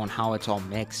instrumental and how it's all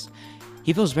mixed.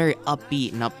 He feels very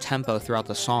upbeat and up-tempo throughout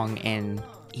the song, and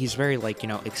he's very, like, you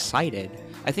know, excited.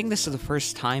 I think this is the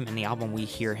first time in the album we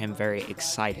hear him very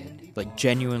excited, like,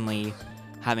 genuinely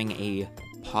having a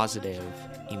positive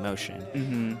emotion.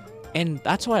 Mm-hmm. And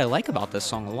that's what I like about this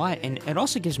song a lot, and it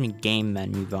also gives me game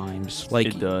menu vibes. Like,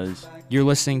 It does. you're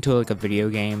listening to, like, a video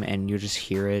game, and you just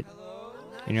hear it,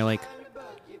 and you're like,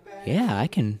 yeah, I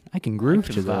can groove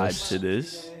to Vibe to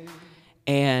this.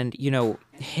 And, you know,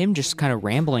 him just kind of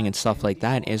rambling and stuff like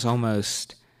that is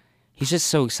almost... He's just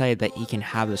so excited that he can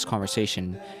have this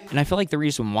conversation. And I feel like the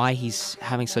reason why he's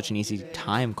having such an easy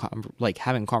time, like,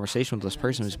 having a conversation with this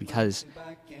person is because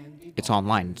it's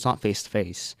online. It's not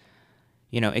face-to-face.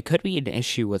 You know, it could be an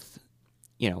issue with,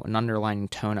 you know, an underlying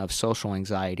tone of social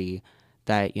anxiety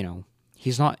that, you know,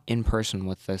 he's not in person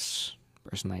with this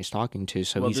person that he's talking to,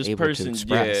 so he's able to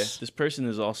express. Yeah, this person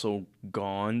is also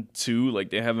gone too.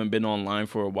 Like, they haven't been online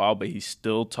for a while, but he's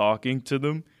still talking to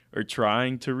them or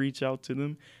trying to reach out to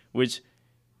them, which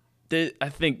I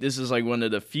think this is like one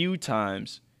of the few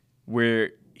times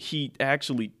where he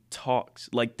actually talks.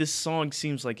 Like, this song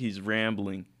seems like he's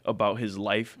rambling about his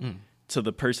life to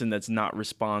the person that's not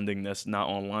responding, that's not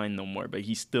online no more, but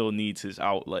he still needs his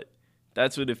outlet.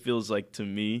 That's what it feels like to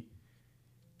me,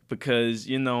 because,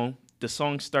 you know, the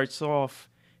song starts off,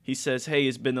 he says, "Hey,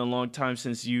 it's been a long time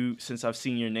since I've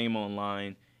seen your name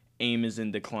online. Aim is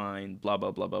in decline, blah, blah,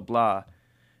 blah, blah, blah."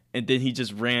 And then he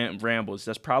just rambles.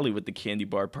 That's probably what the candy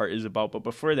bar part is about. But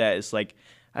before that, it's like,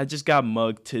 "I just got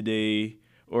mugged today,"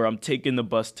 or "I'm taking the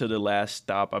bus to the last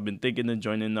stop. I've been thinking of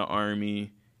joining the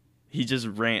army." He just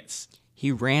rants.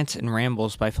 He rants and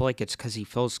rambles, but I feel like it's because he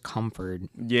feels comfort.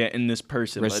 Yeah, in this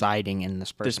person. Residing in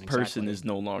this person. This person is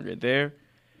no longer there.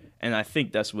 And I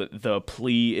think that's what The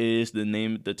Plea is.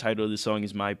 The title of the song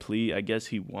is My Plea. I guess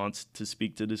he wants to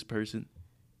speak to this person.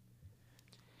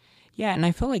 Yeah, and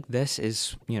I feel like this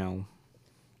is, you know,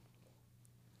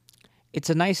 it's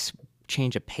a nice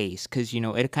change of pace, because, you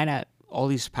know, it kind of, all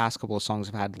these past couple of songs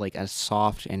have had like a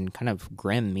soft and kind of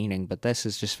grim meaning, but this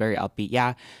is just very upbeat.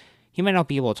 Yeah, he might not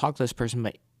be able to talk to this person,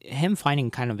 but him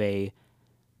finding kind of a,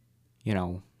 you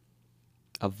know,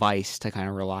 a vice to kind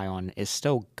of rely on is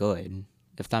still good,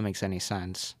 if that makes any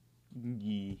sense.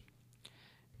 Yeah.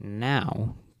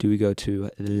 Now, do we go to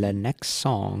the next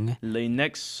song? The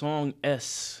next song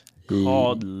is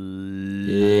called Lynn.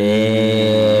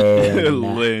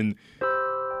 Lynn.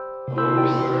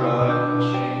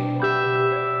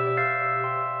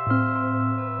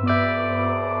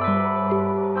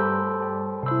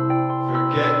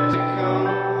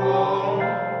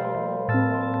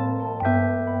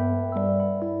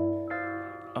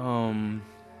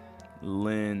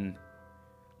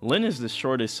 Lynn is the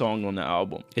shortest song on the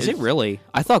album. Is it really?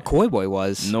 I thought Koi Boy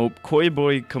was. Nope. Koi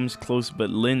Boy comes close, but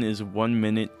Lynn is 1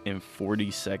 minute and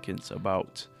 40 seconds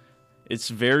about. It's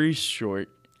very short.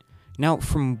 Now,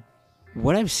 from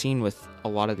what I've seen with a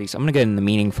lot of these, I'm going to get into the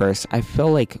meaning first. I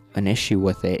feel like an issue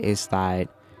with it is that,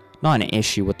 not an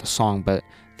issue with the song, but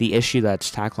the issue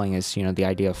that's tackling is, you know, the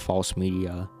idea of false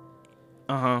media.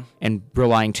 And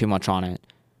relying too much on it.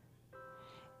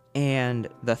 And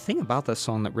the thing about this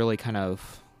song that really kind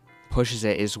of pushes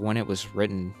it is when it was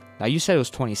written. Now, you said it was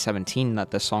 2017 that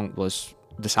this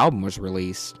album was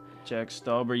released. Jack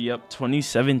Stauber, yep,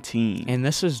 2017. And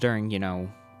this was during, you know,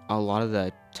 a lot of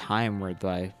the time where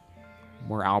the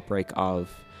more outbreak of,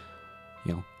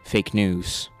 you know, fake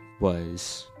news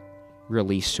was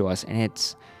released to us. And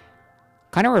it's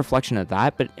kind of a reflection of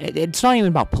that, but it's not even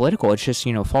about political. It's just,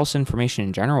 you know, false information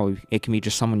in general. It can be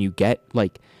just someone you get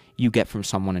from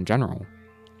someone in general.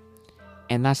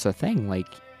 And that's the thing, like,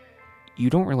 you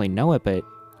don't really know it, but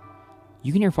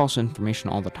you can hear false information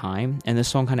all the time, and this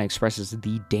song kind of expresses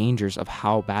the dangers of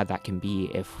how bad that can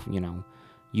be if, you know,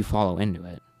 you follow into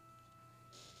it.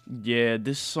 Yeah,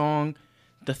 this song,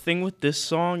 the thing with this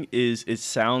song is it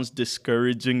sounds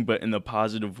discouraging, but in a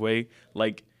positive way.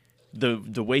 Like,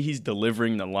 the way he's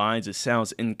delivering the lines, it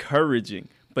sounds encouraging,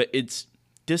 but it's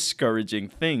discouraging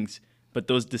things. But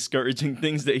those discouraging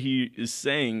things that he is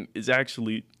saying is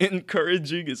actually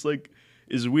encouraging. It's like,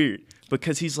 is weird.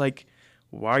 Because he's like,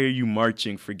 why are you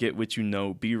marching? Forget what you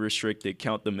know. Be restricted.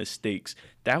 Count the mistakes.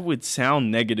 That would sound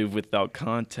negative without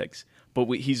context. But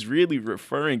what he's really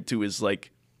referring to is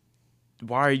like,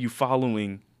 why are you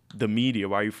following the media?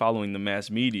 Why are you following the mass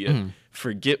media?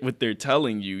 Forget what they're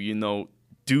telling you, you know,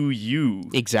 do you.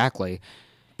 Exactly.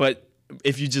 But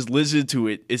if you just listen to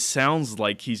it, it sounds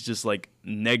like he's just like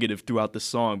negative throughout the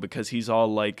song because he's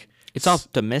all like... It's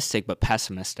optimistic but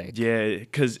pessimistic. Yeah,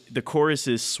 because the chorus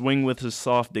is swing with a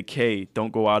soft decay,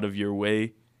 don't go out of your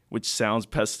way, which sounds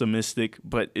pessimistic,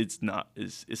 but it's not.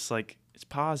 It's like, it's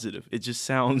positive. It just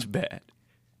sounds bad.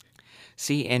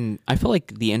 See, and I feel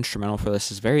like the instrumental for this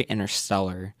is very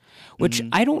interstellar, which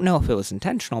I don't know if it was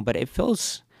intentional, but it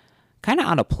feels kind of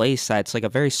out of place that it's like a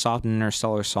very soft and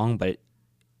interstellar song, but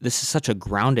this is such a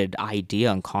grounded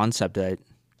idea and concept that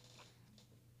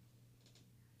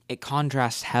it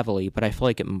contrasts heavily, but I feel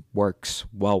like it works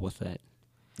well with it.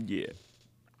 Yeah.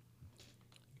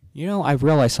 You know, I've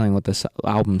realized something with this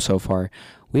album so far.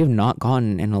 We have not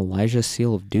gotten an Elijah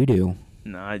Seal of Doo-Doo.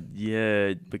 Not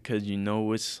yet, because you know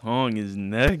what song is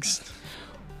next.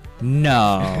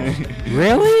 No.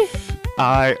 Really?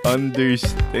 I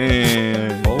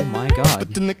understand. Oh my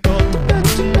god.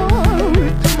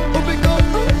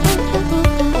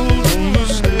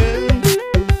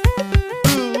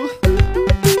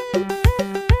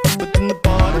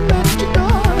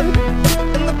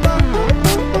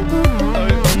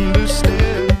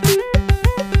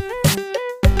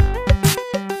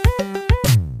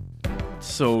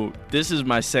 So this is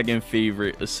my second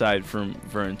favorite aside from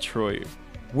Vern Troyer.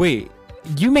 Wait,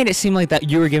 you made it seem like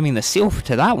that you were giving the seal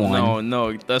to that one.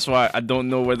 No, that's why I don't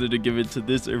know whether to give it to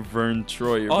this or Vern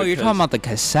Troyer. Oh, you're talking about the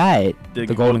cassette. The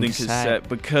golden cassette.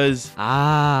 Because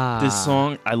this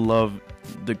song, I love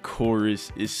the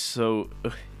chorus is so,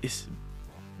 it's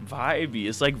vibey.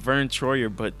 It's like Vern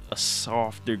Troyer, but a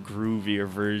softer, groovier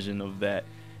version of that.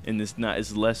 And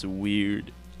it's less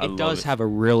weird. It does have a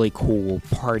really cool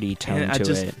party tone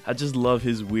to it. I just love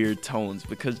his weird tones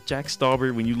because Jack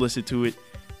Stauber, when you listen to it,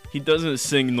 he doesn't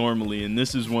sing normally, and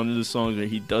this is one of the songs where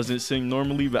he doesn't sing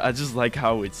normally, but I just like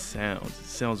how it sounds. It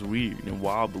sounds weird and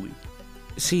wobbly.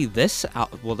 See, this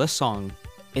song,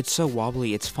 it's so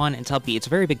wobbly, it's fun, it's upbeat. It's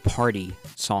a very big party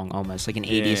song almost, like an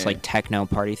 80s like techno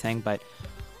party thing, but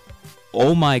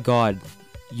oh my god.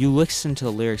 You listen to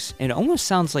the lyrics, and it almost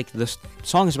sounds like this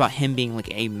song is about him being like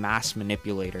a mass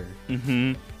manipulator.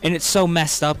 And it's so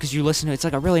messed up because you listen to it, it's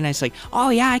like a really nice, like, oh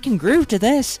yeah, I can groove to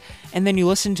this. And then you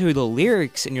listen to the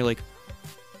lyrics, and you're like,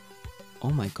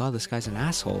 oh my god, this guy's an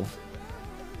asshole.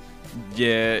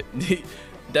 Yeah,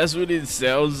 that's what it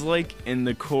sounds like in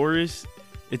the chorus.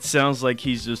 It sounds like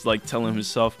he's just like telling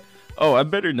himself, oh, I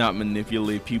better not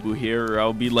manipulate people here, or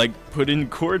I'll be like put in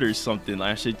court or something.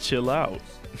 I should chill out.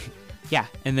 Yeah,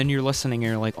 and then you're listening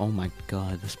and you're like, oh my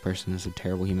god, this person is a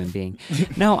terrible human being.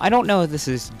 No, I don't know if this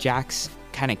is Jack's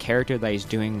kind of character that he's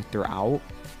doing throughout,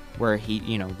 where he,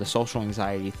 you know, the social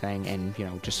anxiety thing and, you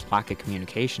know, just lack of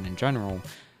communication in general.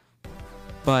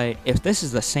 But if this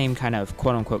is the same kind of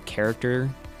quote-unquote character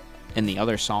in the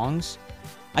other songs,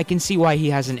 I can see why he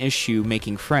has an issue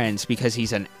making friends, because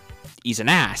he's an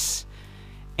ass.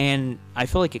 And I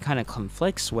feel like it kind of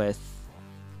conflicts with,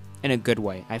 in a good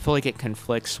way, I feel like it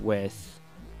conflicts with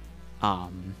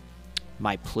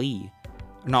My Plea,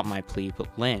 not My Plea, but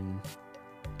Lynn,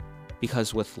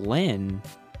 because with Lynn,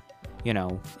 you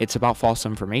know, it's about false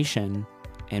information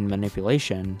and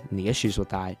manipulation and the issues with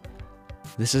that.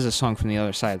 This is a song from the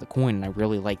other side of the coin, and I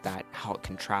really like that, how it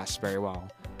contrasts very well.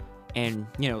 And,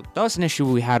 you know, that was an issue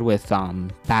we had with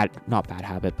not Bad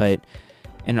Habit, but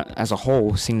as a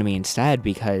whole, Sing to Me Instead,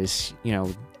 because, you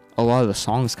know, a lot of the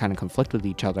songs kind of conflict with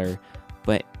each other,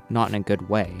 but not in a good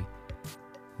way.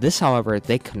 This, however,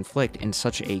 they conflict in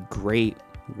such a great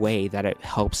way that it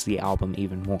helps the album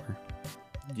even more.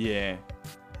 Yeah,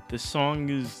 the song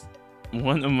is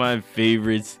one of my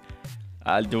favorites.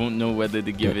 I don't know whether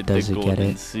to give it the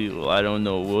golden seal. I don't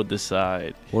know. We'll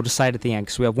decide. We'll decide at the end,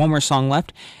 because we have one more song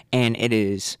left, and it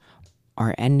is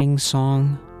our ending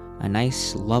song, a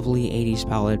nice, lovely 80s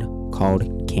ballad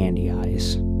called Candy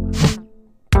Eyes.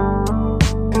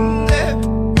 And there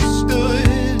we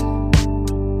stood,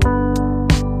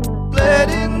 bled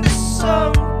into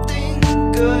something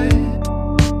good.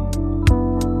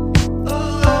 A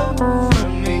love for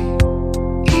me,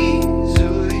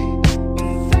 easily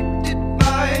infected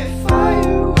by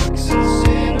fireworks and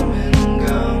cinnamon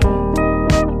gum.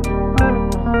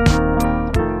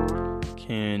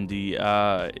 Candy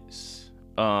Eyes.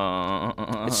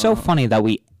 It's so funny that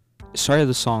we started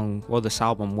this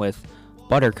album with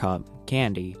Buttercup,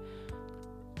 Candy,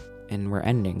 and we're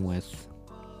ending with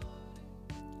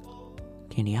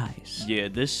Candy Eyes. Yeah,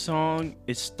 this song,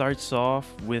 it starts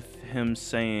off with him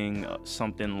saying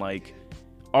something like,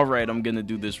 all right, I'm gonna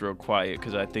do this real quiet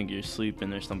because I think you're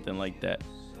sleeping or something like that.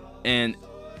 And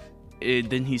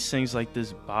then he sings like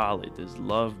this ballad, this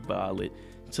love ballad,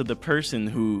 to the person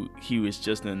who he was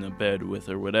just in the bed with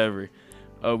or whatever.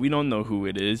 We don't know who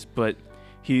it is, but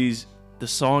the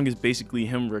song is basically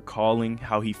him recalling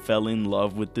how he fell in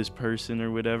love with this person or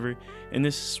whatever. And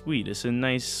it's sweet. It's a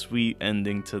nice, sweet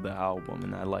ending to the album,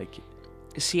 and I like it.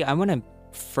 See, I want to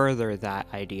further that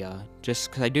idea, just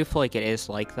because I do feel like it is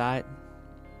like that,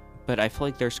 but I feel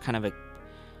like there's kind of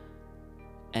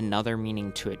another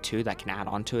meaning to it too that can add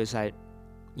on to it, is that,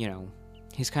 you know,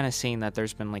 he's kind of saying that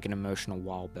there's been like an emotional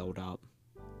wall build up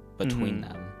between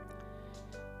them.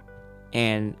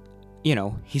 And, you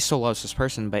know, he still loves this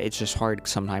person, but it's just hard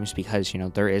sometimes because, you know,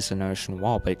 there is an emotional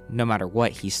wall, but no matter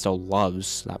what, he still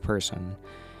loves that person.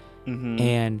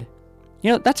 And, you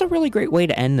know, that's a really great way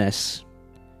to end this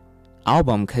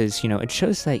album, because, you know, it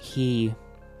shows that he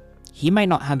might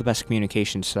not have the best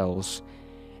communication skills,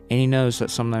 and he knows that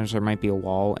sometimes there might be a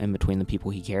wall in between the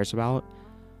people he cares about,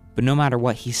 but no matter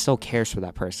what, he still cares for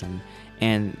that person.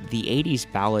 And the 80s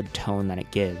ballad tone that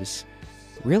it gives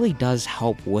really does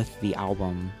help with the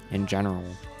album in general.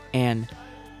 And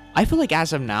I feel like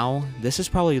as of now, this is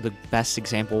probably the best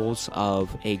examples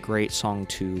of a great starter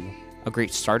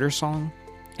song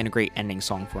and a great ending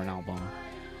song for an album.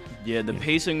 Yeah, the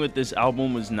pacing with this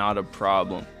album was not a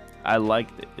problem. I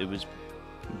liked it. It was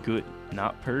good.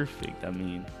 Not perfect, I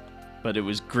mean, but it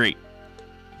was great.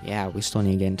 Yeah, we still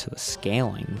need to get into the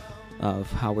scaling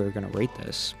of how we're going to rate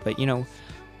this. But, you know,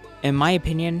 in my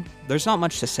opinion, there's not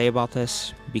much to say about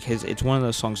this because it's one of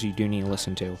those songs you do need to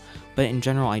listen to. But in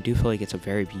general, I do feel like it's a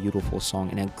very beautiful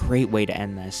song and a great way to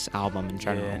end this album in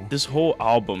general. Yeah, this whole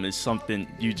album is something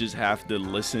you just have to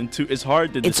listen to. It's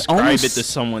hard to describe it to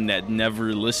someone that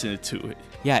never listened to it.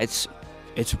 Yeah, it's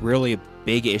really a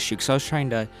big issue. Because I was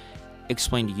trying to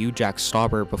explain to you, Jack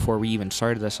Stauber, before we even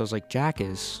started this. I was like, Jack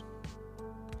is...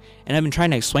 And I've been trying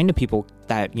to explain to people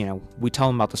that, you know, we tell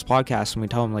them about this podcast and we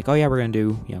tell them like, oh yeah, we're going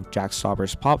to do, you know, Jack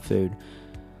Stauber's pop food.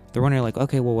 They're wondering like,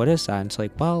 okay, well, what is that? And it's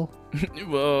like, well,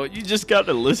 well, you just got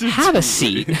to listen to it. Have a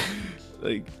seat.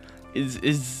 Like,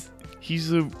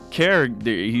 he's a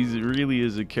character. He really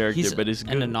is a character, but it's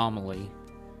good. An anomaly.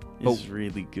 It's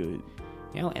really good.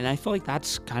 You know, and I feel like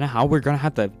that's kind of how we're going to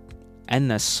have to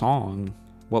end this song,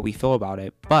 what we feel about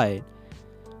it. But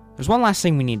there's one last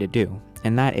thing we need to do,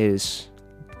 and that is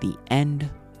the end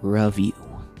review.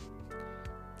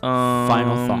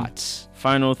 Final thoughts.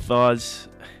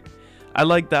 I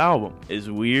like the album. It's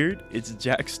weird. It's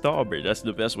Jack Stauber. That's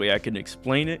the best way I can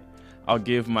explain it. I'll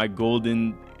give my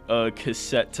golden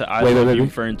cassette to I Love You,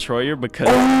 Fern Troyer, because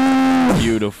it's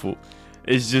beautiful.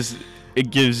 It's just,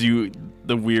 it gives you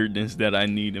the weirdness that I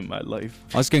need in my life.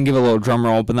 I was going to give a little drum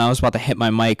roll, but then I was about to hit my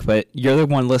mic, but you're the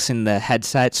one listening to the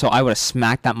headset, so I would have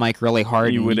smacked that mic really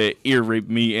hard. You would have ear raped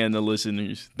me and the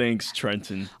listeners. Thanks,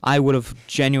 Trenton. I would have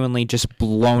genuinely just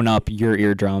blown up your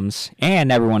eardrums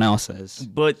and everyone else's.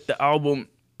 But the album,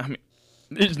 I mean,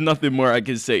 there's nothing more I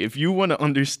can say. If you want to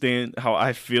understand how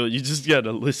I feel, you just got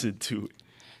to listen to it.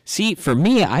 See, for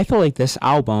me, I feel like this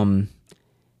album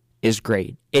is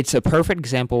great. It's a perfect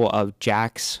example of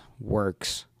Jack's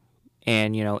works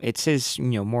and it's his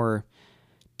more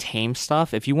tame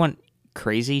stuff. If you want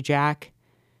Crazy Jack,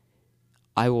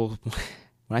 I will.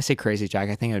 When I say Crazy Jack,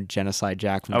 I think of Genocide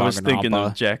Jack from Danganronpa. I was thinking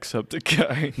of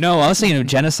Jacksepticeye. No, I was thinking of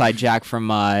Genocide Jack from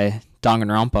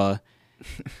Danganronpa,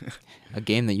 a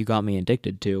game that you got me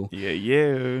addicted to.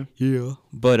 Yeah.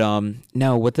 But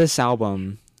no, with this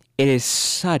album, it is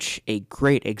such a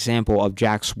great example of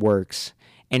Jack's works.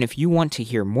 And if you want to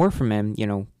hear more from him,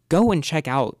 go and check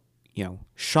out,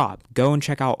 Shop. Go and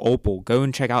check out Opal. Go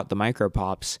and check out the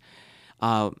Micropops.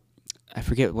 I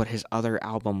forget what his other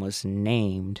album was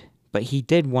named, but he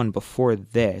did one before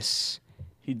this.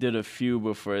 He did a few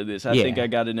before this. I think I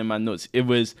got it in my notes. It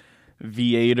was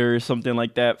Viator or something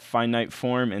like that, Finite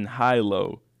Form, and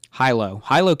High-Low.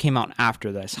 High-Low came out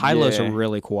after this. High-Low's a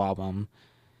really cool album.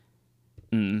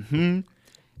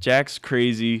 Jack's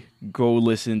crazy. Go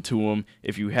listen to him.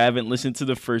 If you haven't listened to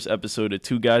the first episode of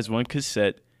Two Guys, One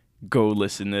Cassette, go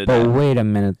listen to that. But wait a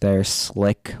minute there,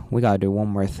 Slick. We gotta do one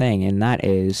more thing, and that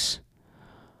is,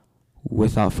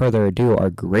 without further ado, our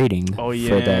grading for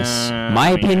this. My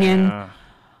opinion,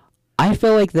 I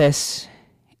feel like this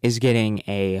is getting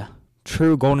a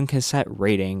true Golden Cassette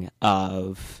rating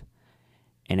of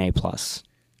an A+.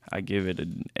 I give it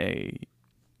an A.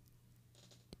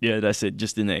 Yeah, that's it.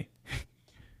 Just an A.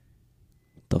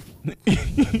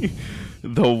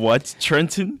 The what,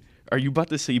 Trenton? Are you about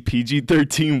to say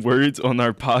PG-13 words on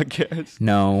our podcast?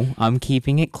 No, I'm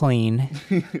keeping it clean.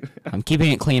 I'm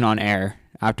keeping it clean on air.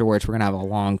 Afterwards, we're going to have a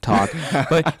long talk.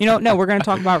 But, no, we're going to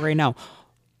talk about it right now.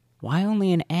 Why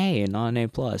only an A and not an A+?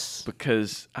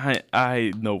 Because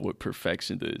I know what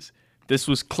perfection is. This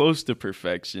was close to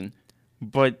perfection,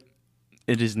 but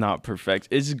it is not perfect.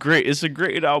 It's great. It's a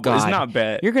great album. It's not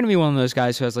bad. You're going to be one of those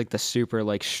guys who has, the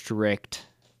super, strict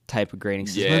type of grading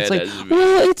system. Yeah, it's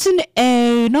well, it's an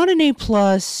A, not an A+,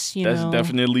 That's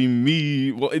definitely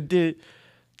me. Well, it did.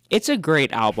 It's a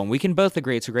great album. We can both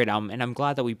agree it's a great album, and I'm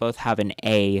glad that we both have an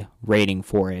A rating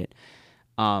for it.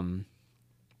 But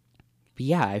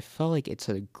yeah, I feel like it's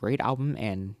a great album,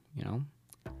 and,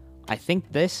 I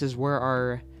think this is where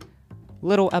our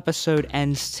little episode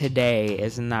ends today.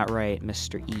 Isn't that right,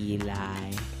 Mr.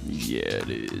 Eli? Yeah, it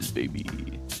is, baby.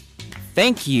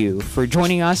 Thank you for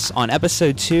joining us on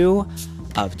episode 2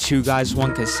 of Two Guys,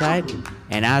 One Cassette.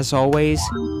 And as always,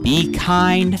 be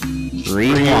kind,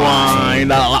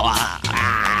 rewind.